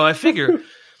 So I figure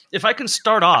if I can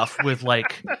start off with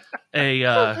like a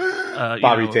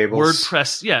Bobby Tables,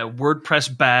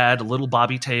 WordPress bad, little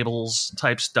Bobby Tables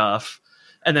type stuff,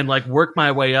 and then like work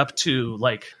my way up to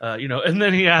like and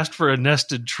then he asked for a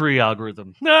nested tree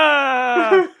algorithm.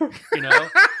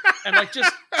 And like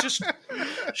just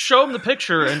show him the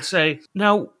picture and say,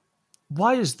 now,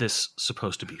 why is this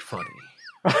supposed to be funny?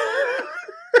 Dude,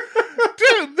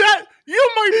 that you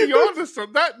might be onto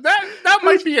something. That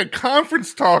might be a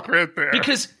conference talk right there.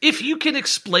 Because if you can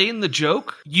explain the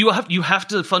joke, you have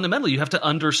to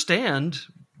understand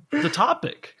the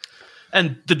topic.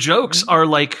 And the jokes are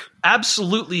like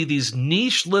absolutely these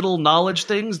niche little knowledge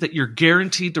things that you're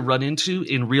guaranteed to run into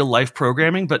in real life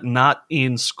programming, but not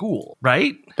in school,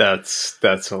 right? That's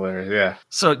hilarious. Yeah.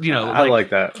 So, I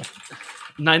like that.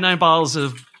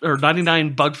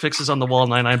 99 bug fixes on the wall,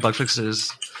 99 bug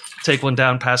fixes. Take one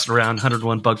down, pass it around,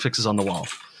 101 bug fixes on the wall.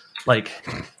 Like,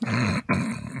 or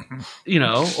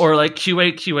like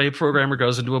QA programmer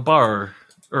goes into a bar.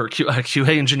 Or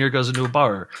QA engineer goes into a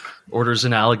bar, orders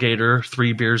an alligator,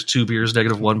 3 beers, 2 beers,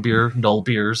 -1 beer, null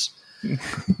beers.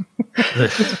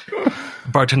 The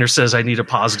bartender says, I need a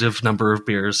positive number of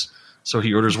beers. So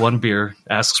he orders 1 beer,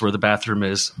 asks where the bathroom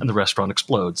is, and the restaurant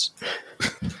explodes.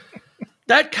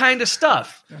 That kind of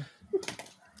stuff.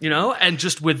 And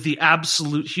just with the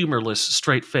absolute humorless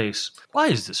straight face. Why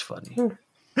is this funny?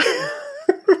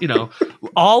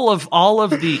 All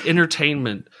of the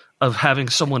entertainment of having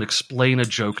someone explain a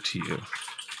joke to you.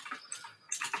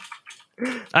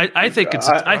 I think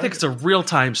it's a real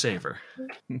time saver.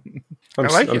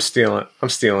 I'm stealing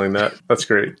that. That's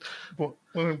great.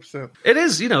 100%. It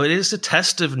is a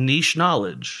test of niche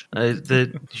knowledge.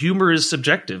 The humor is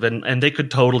subjective, and they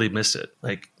could totally miss it.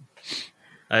 Like,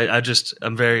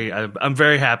 I'm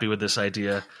very happy with this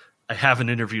idea. I have an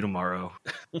interview tomorrow.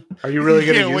 Are you really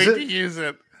going to use it? To use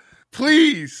it.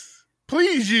 Please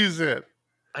use it.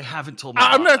 I haven't told my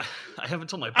boss. I'm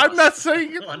not saying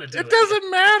it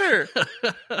doesn't matter.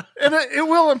 And it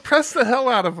will impress the hell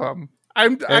out of them. I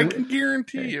can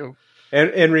guarantee you.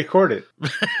 And record it.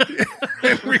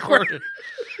 And record it.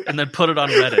 And then put it on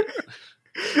Reddit.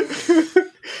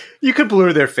 You could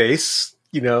blur their face,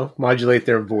 modulate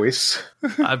their voice.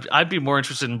 I'd be more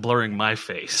interested in blurring my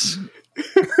face.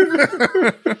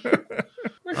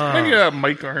 My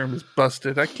mic arm is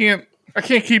busted. I can't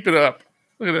keep it up.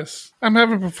 Look at this. I'm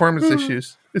having performance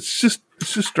issues. It's just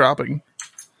dropping.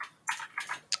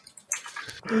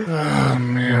 Oh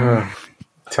man.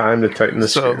 Time to tighten the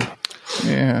screw.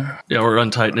 Yeah, or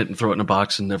untighten it and throw it in a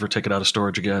box and never take it out of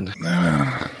storage again.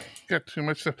 Got too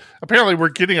much stuff. Apparently we're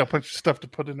getting a bunch of stuff to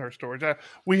put in our storage.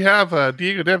 We have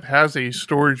Diego Dev has a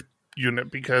storage unit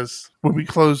because when we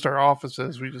closed our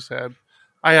offices,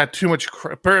 I had too much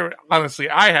crap. Honestly,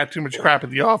 I had too much crap at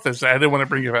the office. I didn't want to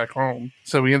bring it back home.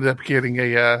 So we ended up getting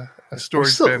a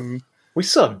storage bin. We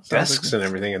still have desks and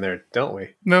everything in there, don't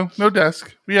we? No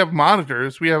desk. We have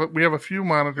monitors. We have a few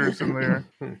monitors in there.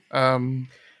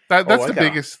 That's the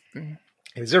biggest thing.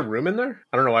 Is there room in there?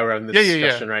 I don't know why we're having this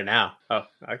discussion right now. Oh,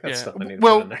 I got stuff I need to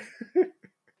put in there.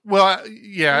 Well,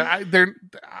 yeah,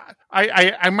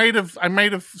 I might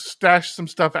have stashed some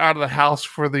stuff out of the house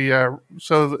for the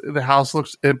so the house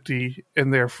looks empty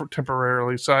in there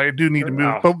temporarily. So I do need to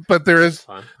move, but there is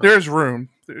room.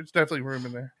 There's definitely room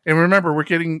in there. And remember, we're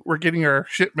getting our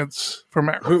shipments from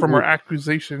our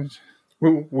acquisitions.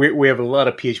 We have a lot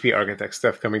of PHP Architect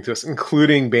stuff coming to us,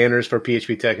 including banners for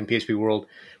PHP Tech and PHP World,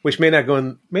 which may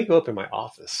go up in my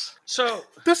office. So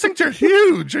those things are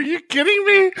huge. Are you kidding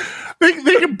me?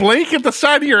 They can blanket the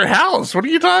side of your house. What are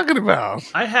you talking about?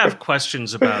 I have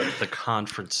questions about the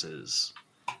conferences.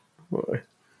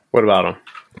 What about them?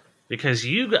 Because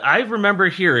I remember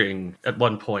hearing at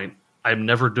one point, I'm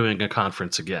never doing a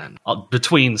conference again,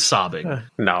 between sobbing.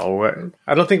 No,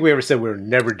 I don't think we ever said we were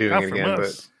never doing it again,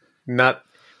 but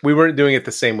we weren't doing it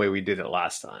the same way we did it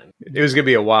last time. It was going to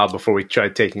be a while before we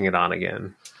tried taking it on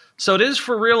again. So it is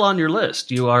for real on your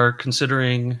list. You are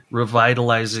considering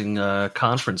revitalizing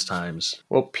conference times.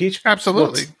 Well, PHP,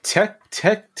 absolutely. Well,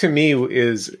 tech to me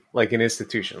is like an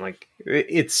institution. Like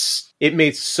it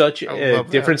made such a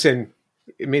difference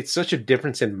It made such a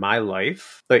difference in my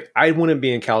life. Like, I wouldn't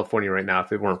be in California right now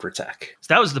if it weren't for tech.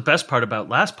 That was the best part about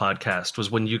last podcast, was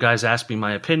when you guys asked me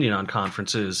my opinion on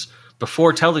conferences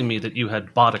before telling me that you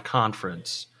had bought a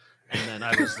conference. And then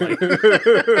I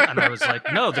was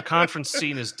like, no, the conference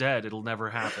scene is dead. It'll never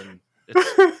happen.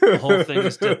 The whole thing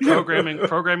is dead.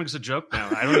 Programming's a joke now.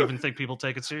 I don't even think people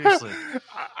take it seriously.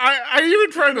 I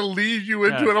even tried to lead you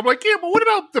into it. I'm like, yeah, but what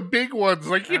about the big ones?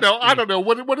 Like, I don't know.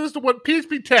 What is the one?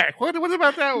 PHP Tech. What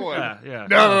about that one? Yeah.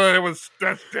 No,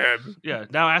 that's dead. Yeah.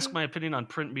 Now ask my opinion on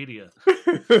print media.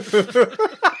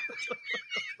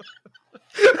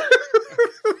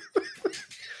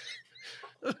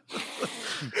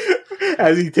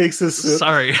 As he takes this sip.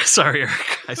 Sorry,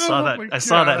 Eric. I saw that. I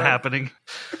saw that happening.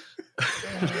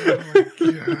 Oh my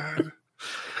god!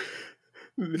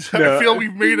 I feel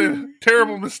we've made a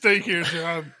terrible mistake here,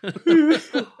 John.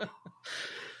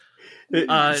 In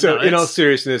all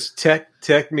seriousness,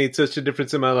 tech made such a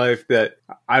difference in my life that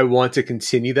I want to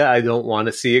continue that. I don't want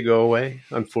to see it go away.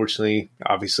 Unfortunately,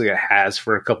 obviously, it has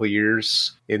for a couple of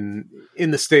years in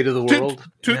the state of the world.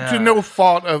 To no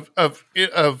fault of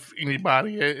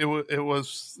anybody, it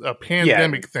was a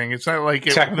pandemic thing. It's not like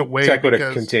it went away. Tech would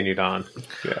have continued on.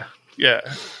 Yeah.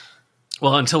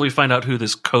 Well, until we find out who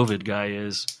this COVID guy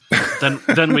is,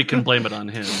 then we can blame it on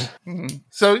him. Mm-hmm.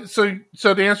 So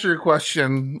to answer your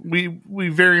question, we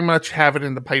very much have it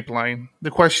in the pipeline. The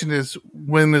question is,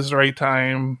 when is the right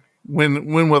time?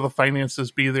 When will the finances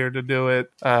be there to do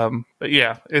it? But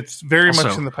yeah, it's very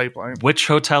much in the pipeline. Which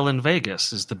hotel in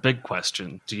Vegas is the big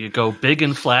question? Do you go big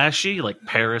and flashy like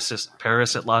Paris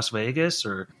at Las Vegas,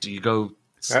 or do you go?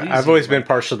 I've always been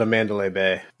partial to Mandalay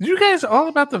Bay. You guys all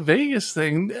about the Vegas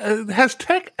thing. Has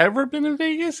tech ever been in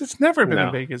Vegas? It's never been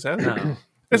in Vegas, has it? No.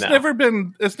 It's never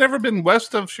been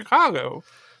west of Chicago.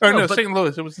 Or St.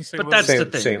 Louis. It was in St. Louis. But that's the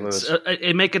thing. St.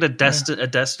 Louis. Make it a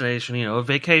destination, a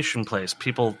vacation place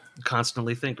people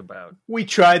constantly think about. We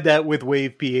tried that with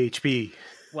Wave PHP.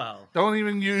 Wow. Don't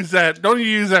even use that. Don't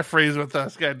use that phrase with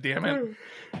us. God damn it.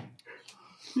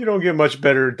 You don't get much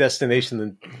better destination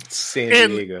than San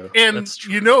Diego. And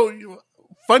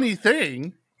funny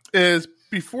thing is,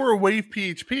 before Wave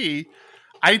PHP,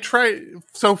 I tried.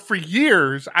 So for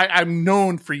years, I'm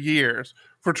known for years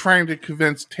for trying to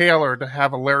convince Taylor to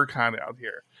have a Laracon out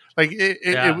here. Like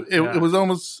it was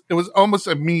almost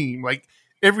a meme. Like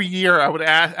every year,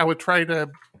 I would try to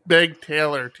beg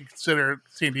Taylor to consider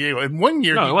San Diego. And one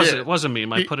year, it was a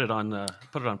meme. I put it on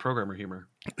Programmer Humor.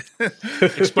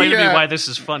 Explain to me why this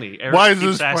is funny. Eric why is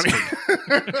this funny?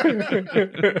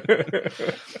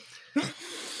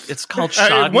 It's called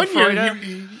Schadenfreude. One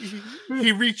year,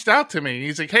 he reached out to me.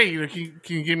 He's like, "Hey, can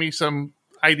you give me some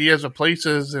ideas of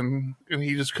places?" And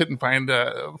he just couldn't find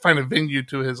a venue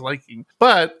to his liking.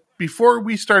 But before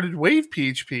we started Wave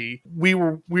PHP, we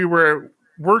were we were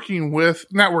reaching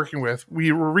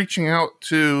out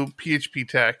to PHP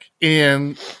Tech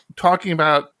and talking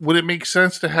about, would it make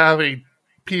sense to have a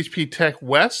PHP Tech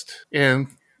West? And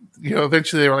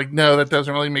eventually they were like, no, that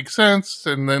doesn't really make sense.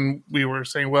 And then we were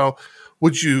saying, well,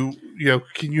 would you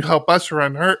can you help us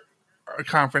run our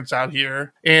conference out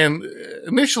here? And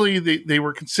initially they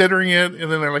were considering it,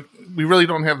 and then they're like, we really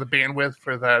don't have the bandwidth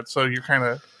for that. So you're kind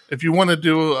of, if you want to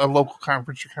do a local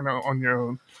conference, you're kind of on your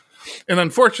own. And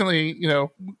unfortunately,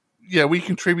 we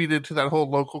contributed to that whole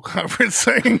local conference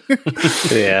thing.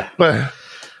 Yeah. Well,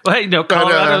 hey,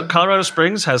 Colorado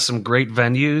Springs has some great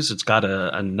venues. It's got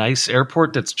a nice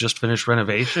airport that's just finished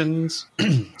renovations.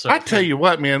 I tell you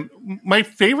what, man, my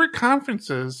favorite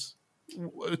conferences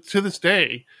to this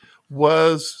day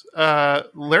was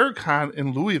Laracon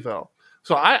in Louisville.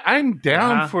 So I'm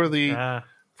down for the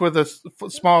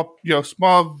small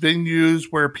venues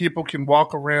where people can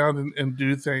walk around and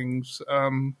do things.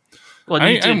 Well,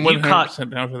 you caught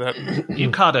down for that.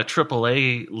 You caught a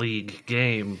AAA league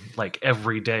game like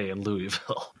every day in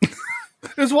Louisville.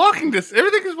 It's walking distance.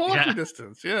 Everything is walking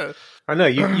distance. Yeah, I know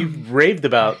you've raved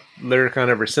about Laracon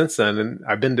ever since then, and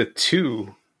I've been to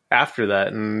 2 after that,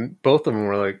 and both of them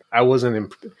were like I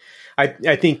wasn't.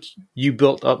 I think you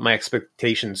built up my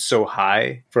expectations so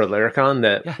high for Laracon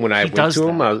that when I went to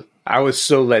him, I was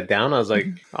so let down. I was like,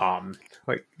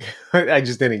 I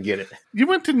just didn't get it. You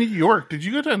went to New York. Did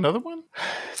you go to another one?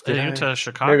 Did you to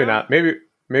Chicago? Maybe not.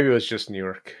 Maybe it was just New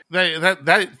York.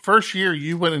 That first year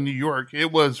you went to New York,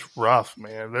 it was rough,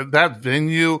 man. That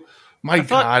venue,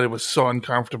 God, it was so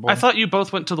uncomfortable. I thought you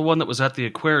both went to the one that was at the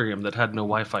aquarium that had no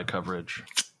Wi-Fi coverage.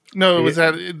 No, it was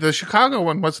at the Chicago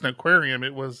one. Wasn't an aquarium.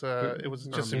 It was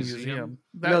just a museum.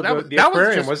 The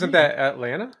aquarium wasn't that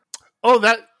Atlanta? Oh,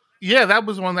 that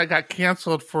was the one that got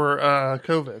canceled for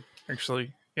COVID.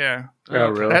 Actually, yeah. Oh,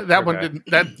 really? That one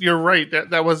didn't. You're right.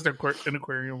 That was an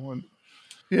aquarium one.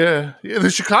 Yeah. The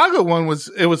Chicago one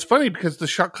was funny because the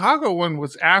Chicago one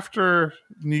was after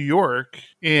New York,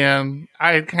 and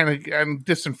I had kind of gotten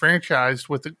disenfranchised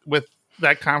with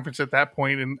that conference at that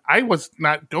point, and I was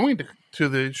not going to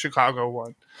the Chicago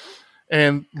one.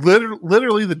 And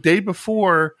literally the day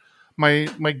before, my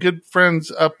good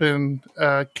friends up in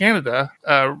Canada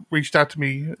reached out to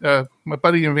me. My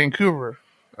buddy in Vancouver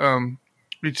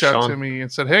reached out to me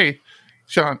and said, "Hey,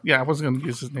 Sean." Yeah, I wasn't going to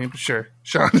use his name, but sure,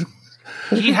 Sean.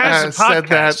 He has a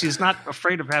podcast. He's not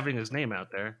afraid of having his name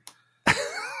out there.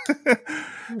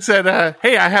 Said,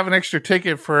 "Hey, I have an extra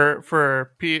ticket for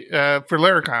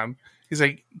Laracon." He's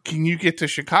like, "Can you get to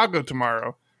Chicago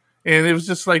tomorrow?" And it was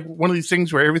just like one of these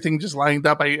things where everything just lined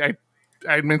up. I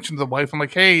mentioned to the wife, I'm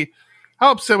like, "Hey,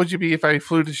 how upset would you be if I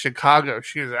flew to Chicago?"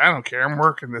 She goes, "I don't care. I'm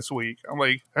working this week." I'm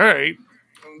like, "All right,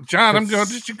 John, I'm going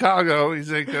to Chicago."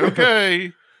 He's like,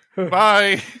 "Okay,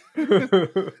 bye."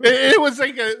 It was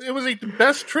like the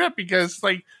best trip because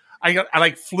like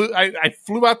I flew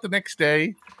out the next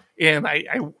day, and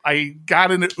I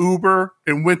got in an Uber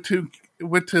and went to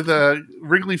the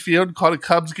Wrigley Field, caught a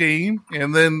Cubs game,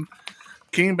 and then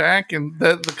came back. And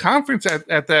the conference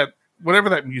at that whatever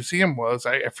that museum was,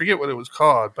 I forget what it was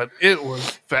called, but it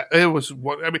was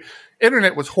what I mean.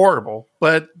 Internet was horrible,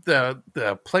 but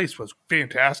the place was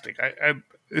fantastic.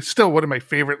 It's still one of my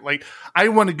favorite. Like, I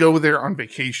want to go there on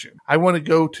vacation. I want to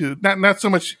go to not so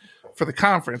much for the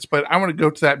conference, but I want to go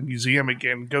to that museum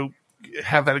again. Go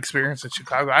have that experience in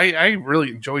Chicago. I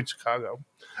really enjoyed Chicago.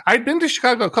 I'd been to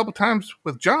Chicago a couple times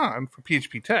with John for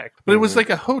PHP Tech, but it was like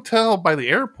a hotel by the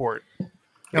airport.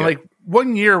 And like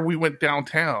one year we went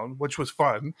downtown, which was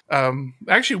fun.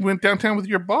 Actually went downtown with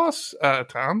your boss,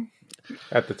 Tom.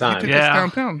 At the time. He took us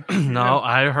downtown. No,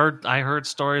 I heard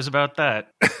stories about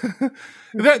that.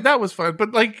 that was fun.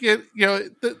 But like,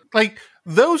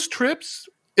 those trips,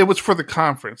 it was for the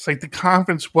conference. Like, the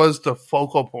conference was the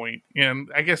focal point, and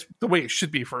I guess the way it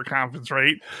should be for a conference,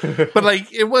 right? But like,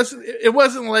 it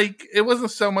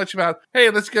wasn't so much about, hey,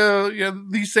 let's go.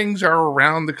 These things are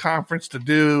around the conference to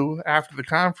do after the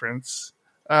conference.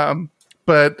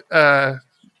 But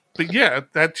yeah,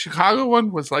 that Chicago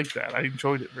one was like that. I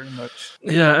enjoyed it very much.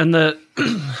 Yeah, and it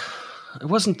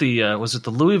wasn't was it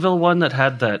the Louisville one that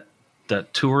had that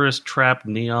tourist trap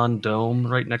neon dome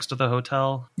right next to the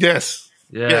hotel? Yes.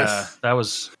 Yeah, yes. That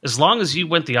was, as long as you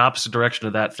went the opposite direction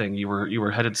of that thing, you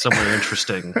were headed somewhere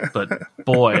interesting. But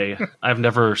boy, I've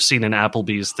never seen an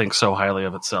Applebee's think so highly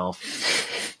of itself.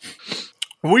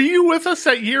 Were you with us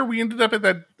that year we ended up at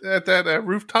that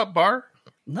rooftop bar?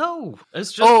 No,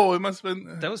 it's just. Oh, it must have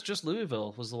been. That was just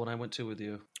Louisville. Was the one I went to with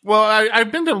you. Well,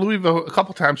 I've been to Louisville a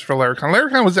couple times for Laracon.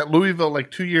 Laracon was at Louisville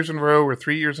like 2 years in a row or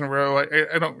 3 years in a row.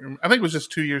 I don't remember. I think it was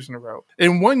just 2 years in a row.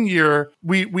 And 1 year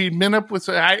we met up with.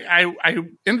 I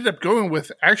ended up going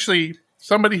with actually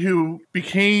somebody who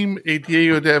became a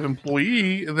Diego Dev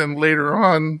employee and then later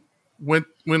on went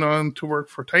on to work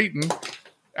for Titan.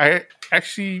 I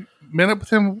actually met up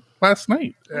with him last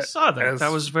night. I saw that.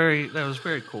 That was very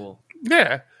cool.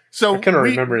 Yeah. So I couldn't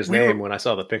remember his name when I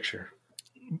saw the picture.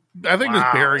 I think it was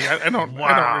Barry. I don't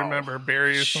remember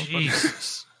Barry or something.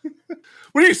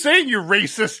 What are you saying, you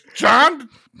racist, John?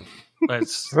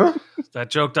 That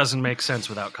joke doesn't make sense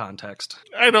without context.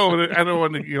 I don't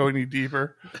want to go any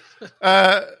deeper.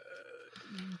 But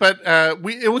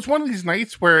it was one of these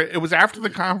nights where it was after the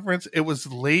conference. It was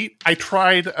late. I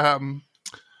tried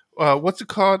what's it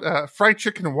called? Fried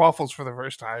chicken and waffles for the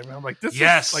first time. And I'm like, this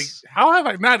is like, how have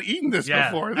I not eaten this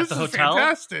before? This is hotel?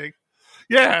 Fantastic.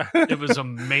 Yeah. It was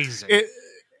amazing.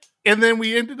 And then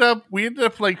we ended up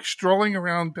like strolling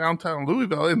around downtown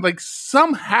Louisville, and like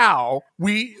somehow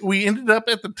we ended up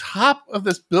at the top of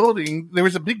this building. There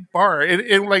was a big bar,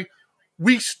 and like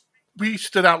we we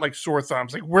stood out like sore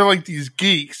thumbs. Like we're like these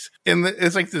geeks, and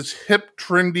it's like this hip,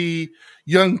 trendy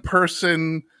young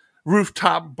person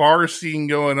rooftop bar scene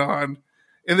going on.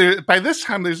 And by this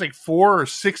time, there's like 4 or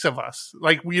 6 of us.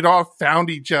 Like we'd all found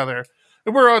each other,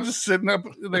 and we're all just sitting up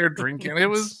there drinking. It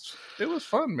was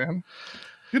fun, man.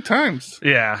 Good times.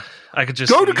 Yeah, I could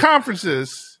just go to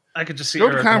conferences. I could just see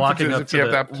Eric walking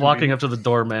up to the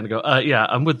doorman and go, yeah,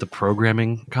 I'm with the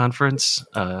programming conference.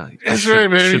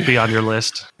 Should be on your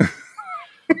list.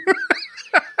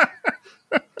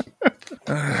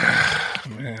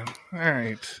 Man. All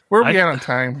right. Where are we at on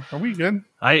time? Are we good?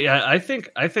 I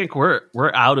think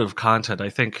we're out of content. I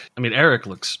mean, Eric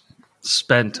looks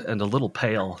spent and a little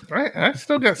pale. I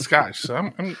still got scotch,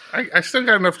 so I still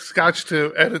got enough scotch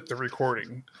to edit the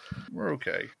recording. We're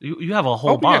okay. You have a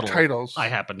whole bottle. Titles. I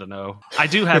happen to know. I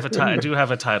do have a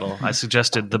title. I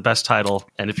suggested the best title,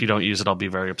 and if you don't use it, I'll be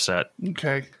very upset.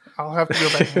 Okay, I'll have to go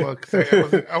back and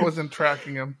look. I wasn't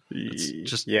tracking them.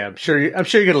 I'm sure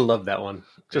you're gonna love that one.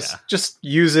 Just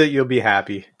use it. You'll be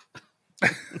happy.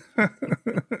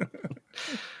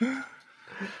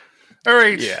 All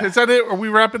right, Is that it? Are we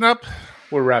wrapping up?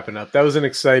 We're wrapping up. That was an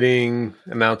exciting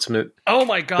announcement. Oh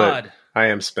my god. I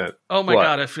am spent. Oh my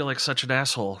god, I feel like such an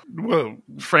asshole. Whoa.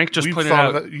 Frank just pointed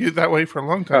out that way for a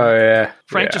long time. Oh yeah.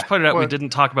 Frank just pointed out we didn't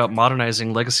talk about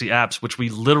modernizing legacy apps, which we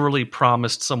literally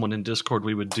promised someone in Discord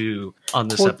we would do on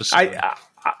this episode.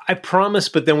 I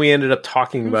promised, but then we ended up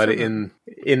talking about it in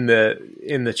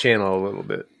the channel a little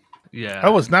bit. Yeah, I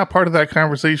was not part of that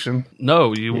conversation.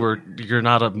 No, you're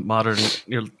not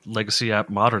you're legacy app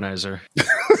modernizer.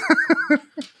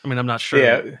 I mean, I'm not sure.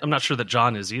 Yeah. I'm not sure that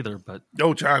John is either, but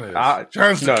John is.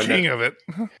 John's the king of it.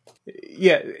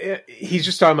 Yeah, he's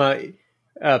just talking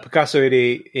about Picasso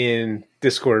 88 in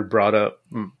Discord brought up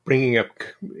bringing up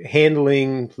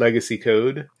handling legacy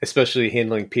code, especially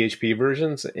handling PHP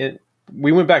versions, and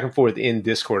we went back and forth in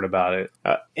Discord about it.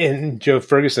 And Joe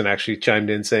Ferguson actually chimed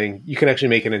in saying you can actually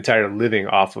make an entire living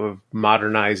off of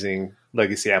modernizing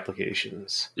legacy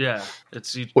applications. Yeah,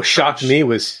 what shocked me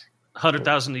was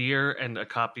 100,000 a year and a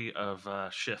copy of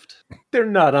Shift. They're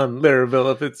not on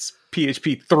Laravel if it's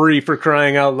PHP 3 for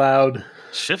crying out loud.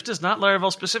 Shift is not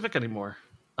Laravel specific anymore.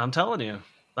 I'm telling you.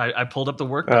 I pulled up the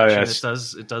workbench and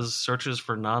it does searches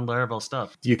for non-Laravel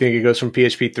stuff. Do you think it goes from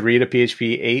PHP 3 to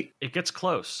PHP 8? It gets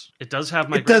close. It does have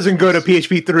migrations. It doesn't go to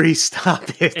PHP 3. Stop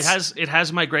it. It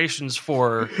has migrations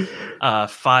for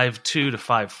 5.2 to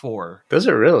 5.4. Does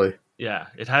it really? Yeah,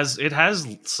 it has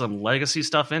some legacy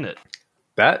stuff in it.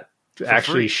 That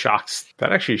actually shocks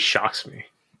me.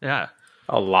 Yeah.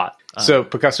 A lot. So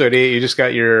Picasso 88, you just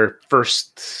got your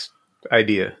first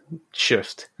idea,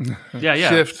 Shift. Yeah.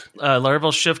 Shift.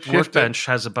 Laravel Shift Workbench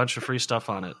has a bunch of free stuff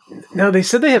on it. Now, they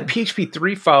said they have PHP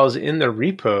 3 files in their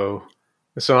repo,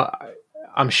 so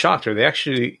I'm shocked. Are they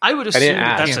actually... I would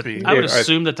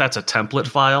assume that that's a template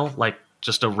file, like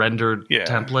just a rendered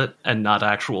template and not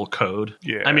actual code.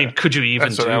 Yeah. I mean, could you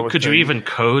even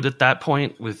code at that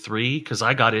point with 3? Because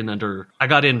I got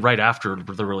in right after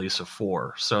the release of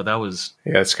 4. So that was...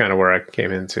 Yeah, that's kind of where I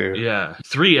came into. Yeah.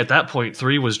 3, at that point,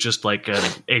 3 was just like an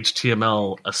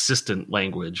HTML assistant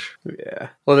language. Yeah.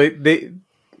 Well,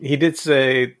 he did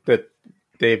say that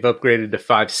they've upgraded to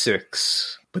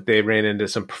 5.6, but they ran into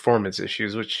some performance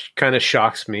issues, which kind of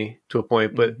shocks me to a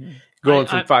point, but... Going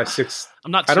from 5.6,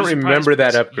 I don't remember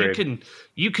that upgrade.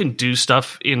 You can do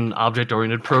stuff in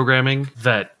object-oriented programming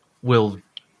that will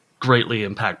greatly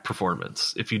impact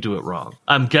performance if you do it wrong.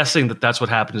 I'm guessing that's what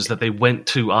happened, is that they went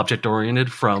to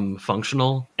object-oriented from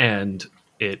functional, and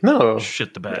it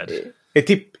shit the bed.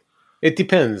 It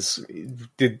depends.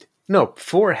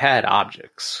 4 had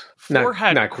objects. 4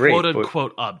 had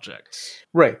quote-unquote objects.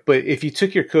 Right, but if you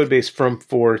took your code base from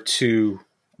 4 to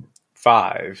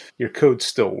 5, your code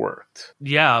still worked.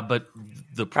 Yeah, but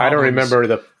the problem, I don't remember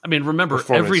the. I mean, remember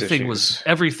everything was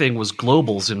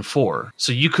globals in 4,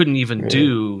 so you couldn't even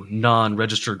do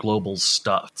non-registered globals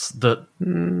stuff.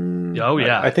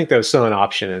 I think that was still an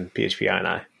option in PHP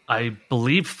INI. I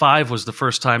believe 5 was the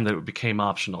first time that it became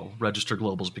optional. Registered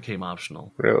globals became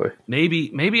optional. Really?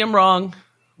 Maybe I'm wrong.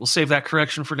 We'll save that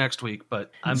correction for next week.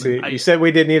 But you said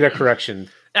we did need a correction.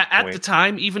 At the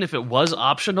time, even if it was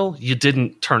optional, you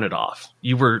didn't turn it off.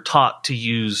 You were taught to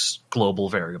use global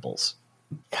variables.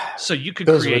 So you could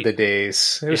Those were the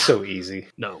days. It was so easy.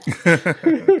 No.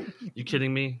 You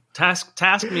kidding me?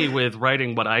 Task me with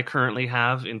writing what I currently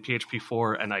have in PHP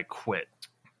 4 and I quit.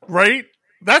 Right?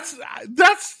 That's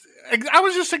I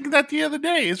was just thinking that the other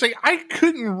day. It's like I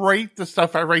couldn't write the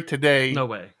stuff I write today. No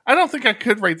way. I don't think I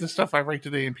could write the stuff I write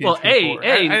today in PHP.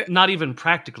 Well, not even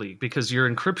practically, because your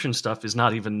encryption stuff is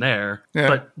not even there.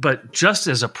 Yeah. But just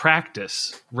as a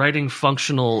practice, writing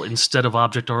functional instead of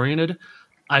object-oriented,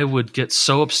 I would get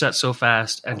so upset so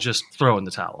fast and just throw in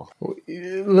the towel.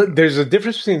 There's a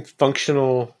difference between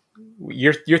functional.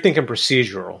 You're thinking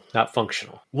procedural, not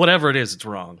functional. Whatever it is, it's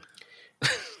wrong.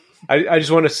 I just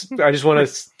want to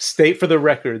state for the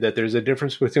record that there's a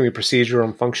difference between procedural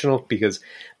and functional, because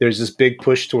there's this big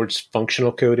push towards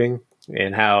functional coding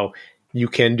and how you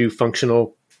can do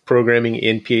functional programming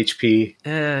in PHP.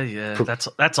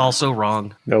 That's also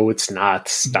wrong. No, it's not.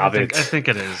 Stop it. I think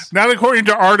it is. Not according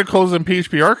to articles in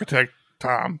PHP Architect,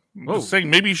 Tom. I'm just saying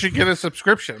maybe you should get a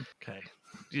subscription. Okay.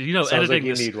 You know, sounds editing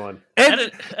like you need one.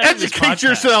 Educate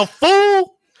yourself,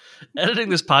 fool! Editing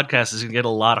this podcast is going to get a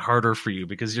lot harder for you,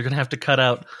 because you're going to have to cut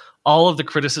out all of the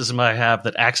criticism I have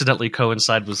that accidentally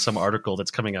coincide with some article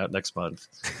that's coming out next month.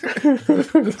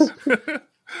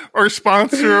 Or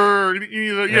sponsor.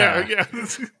 Yeah.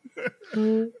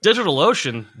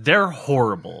 DigitalOcean, they're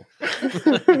horrible.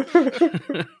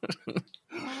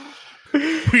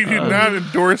 We do not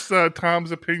endorse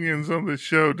Tom's opinions on this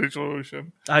show,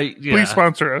 DigitalOcean. Please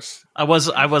sponsor us. I was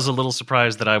a little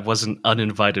surprised that I wasn't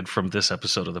uninvited from this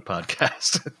episode of the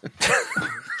podcast.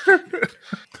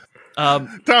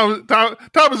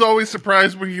 Tom is always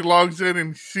surprised when he logs in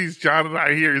and sees John and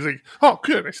I here. He's like, "Oh,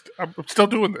 good, I'm still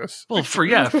doing this." Well, for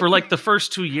like the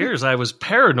first 2 years, I was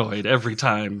paranoid every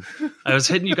time. I was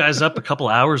hitting you guys up a couple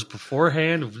hours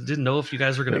beforehand. Didn't know if you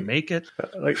guys were going to make it.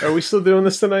 Like, are we still doing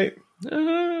this tonight?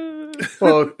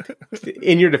 Well,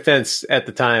 in your defense, at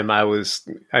the time, I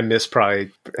missed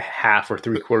probably half or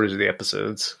 3/4 of the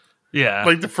episodes. Yeah,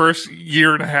 like the first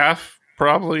year and a half,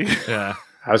 probably. Yeah,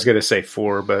 I was going to say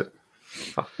 4, but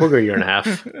we'll go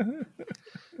 1.5 years.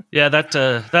 Yeah,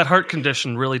 that heart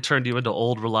condition really turned you into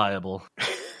old reliable.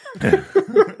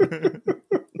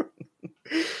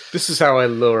 This is how I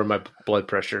lower my blood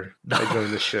pressure. I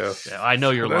joined the show. Yeah, I know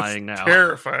you're lying now.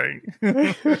 Terrifying.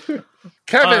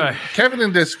 Kevin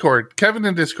in Discord.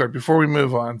 Before we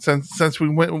move on, since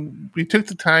we took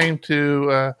the time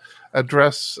to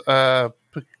address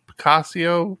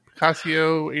Picasso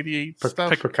 88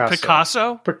 stuff.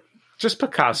 Picasso? Just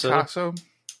Picasso.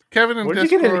 Kevin in Discord. Where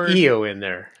did you get an EO in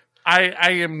there? I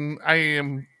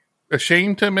am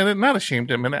ashamed to admit it. Not ashamed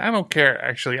to admit it. I don't care,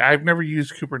 actually. I've never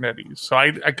used Kubernetes, so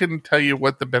I couldn't tell you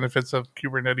what the benefits of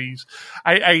Kubernetes.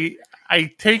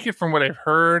 I take it from what I've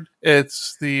heard.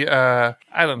 It's the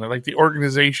I don't know, like the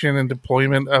organization and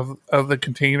deployment of the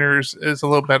containers is a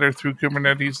little better through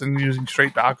Kubernetes than using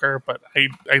straight Docker. But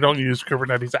I don't use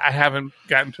Kubernetes. I haven't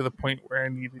gotten to the point where I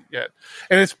need it yet.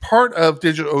 And it's part of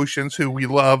DigitalOcean, who we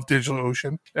love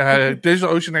DigitalOcean.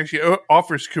 DigitalOcean actually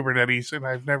offers Kubernetes, and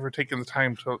I've never taken the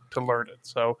time to learn it.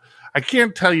 So I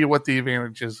can't tell you what the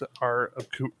advantages are of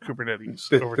Kubernetes.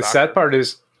 The sad part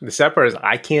is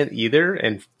I can't either,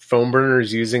 and Foamburner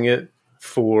is using it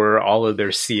for all of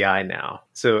their CI now.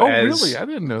 So really? I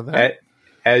didn't know that.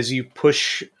 As you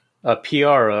push a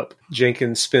PR up,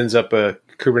 Jenkins spins up a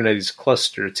Kubernetes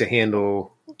cluster to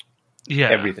handle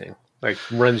everything. Like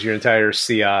runs your entire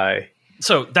CI.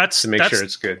 So that's to make sure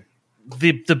it's good.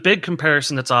 The big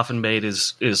comparison that's often made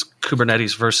is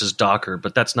Kubernetes versus Docker,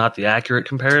 but that's not the accurate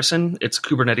comparison. It's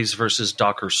Kubernetes versus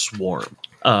Docker Swarm.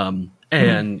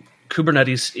 And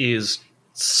Kubernetes is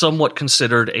somewhat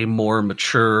considered a more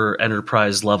mature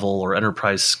enterprise level or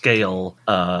enterprise scale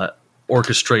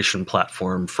orchestration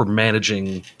platform for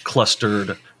managing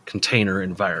clustered container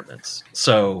environments.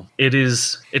 So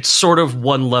it's sort of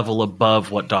one level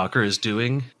above what Docker is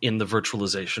doing in the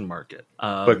virtualization market.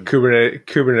 But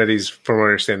Kubernetes, from what I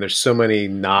understand, there's so many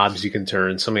knobs you can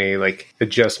turn, so many like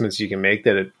adjustments you can make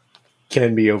that it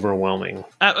can be overwhelming.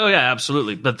 Oh yeah,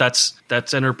 absolutely. But that's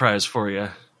enterprise for you.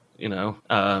 You know,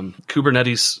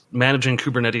 Kubernetes, managing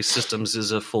Kubernetes systems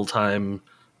is a full-time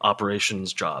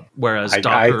operations job, whereas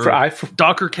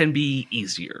Docker can be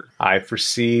easier. I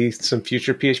foresee some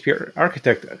future PHP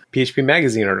Architect, PHP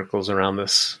Magazine articles around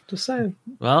this. Just saying.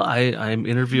 Well, I'm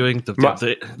interviewing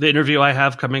the interview I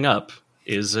have coming up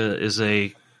is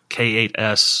a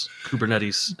K8s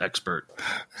Kubernetes expert.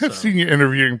 I've seen your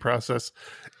interviewing process.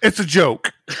 It's a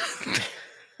joke.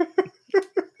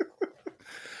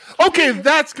 Okay,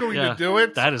 that's going to do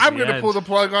it. I'm going to pull the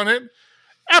plug on it.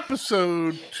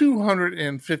 Episode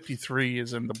 253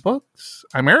 is in the books.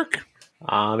 I'm Eric.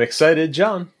 I'm excited,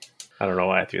 John. I don't know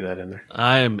why I threw that in there.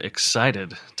 I'm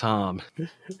excited, Tom.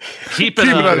 Keep it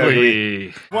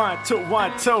ugly. 1, 2,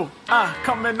 1, 2.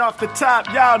 Coming off the top,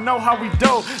 y'all know how we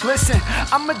do. Listen,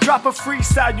 I'ma drop a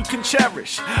freestyle you can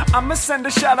cherish. I'ma send a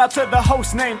shout out to the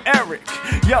host named Eric.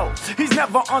 Yo, he's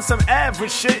never on some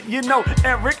average shit. You know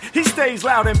Eric, he stays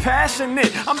loud and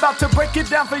passionate. I'm about to break it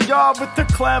down for y'all with the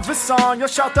clever song. Yo,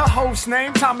 shout the host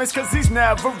named Thomas, cause he's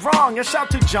never wrong. Yo,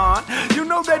 shout to John, you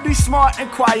know that he's smart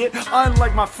and quiet,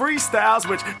 unlike my freestyles,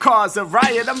 which cause a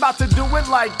riot. I'm about to do it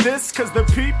like this, cause the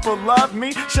people love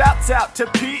me. Shouts out to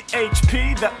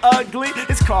PHP, the ugly.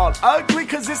 It's called ugly,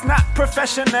 cause it's not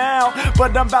professional,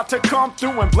 but I'm about to come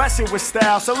through and bless it with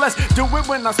style. So let's do it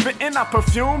when I'm spitting, I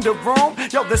perfume the room.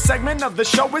 Yo, the segment of the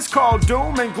show is called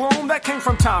Doom and Gloom. That came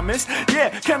from Thomas. Yeah,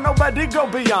 can nobody go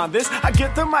beyond this? I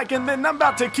get the mic and then I'm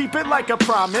about to keep it like a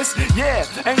promise. Yeah,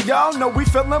 and y'all know we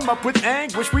fill them up with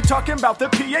anguish. We talking about the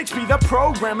PHP, the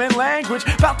programming language.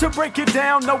 About to break it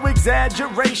down, no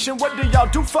exaggeration. What do y'all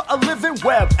do for a living?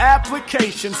 Web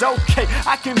applications. Okay,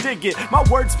 I can dig it. My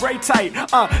words spray tight.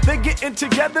 They getting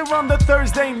together on the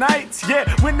Thursday nights. Yeah,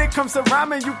 when it comes to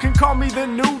rhyming, you can call me the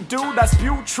new dude. I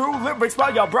spew true lyrics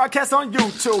while y'all broadcast on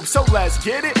YouTube. So let's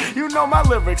get it. You know my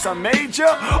lyrics are major.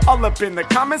 All up in the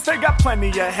comments, they got plenty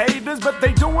of haters, but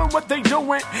they doing what they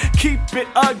doing. Keep it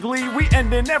ugly. We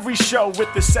ending every show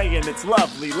with the saying it's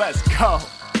lovely. Let's go.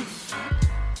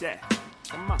 Yeah,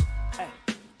 come on.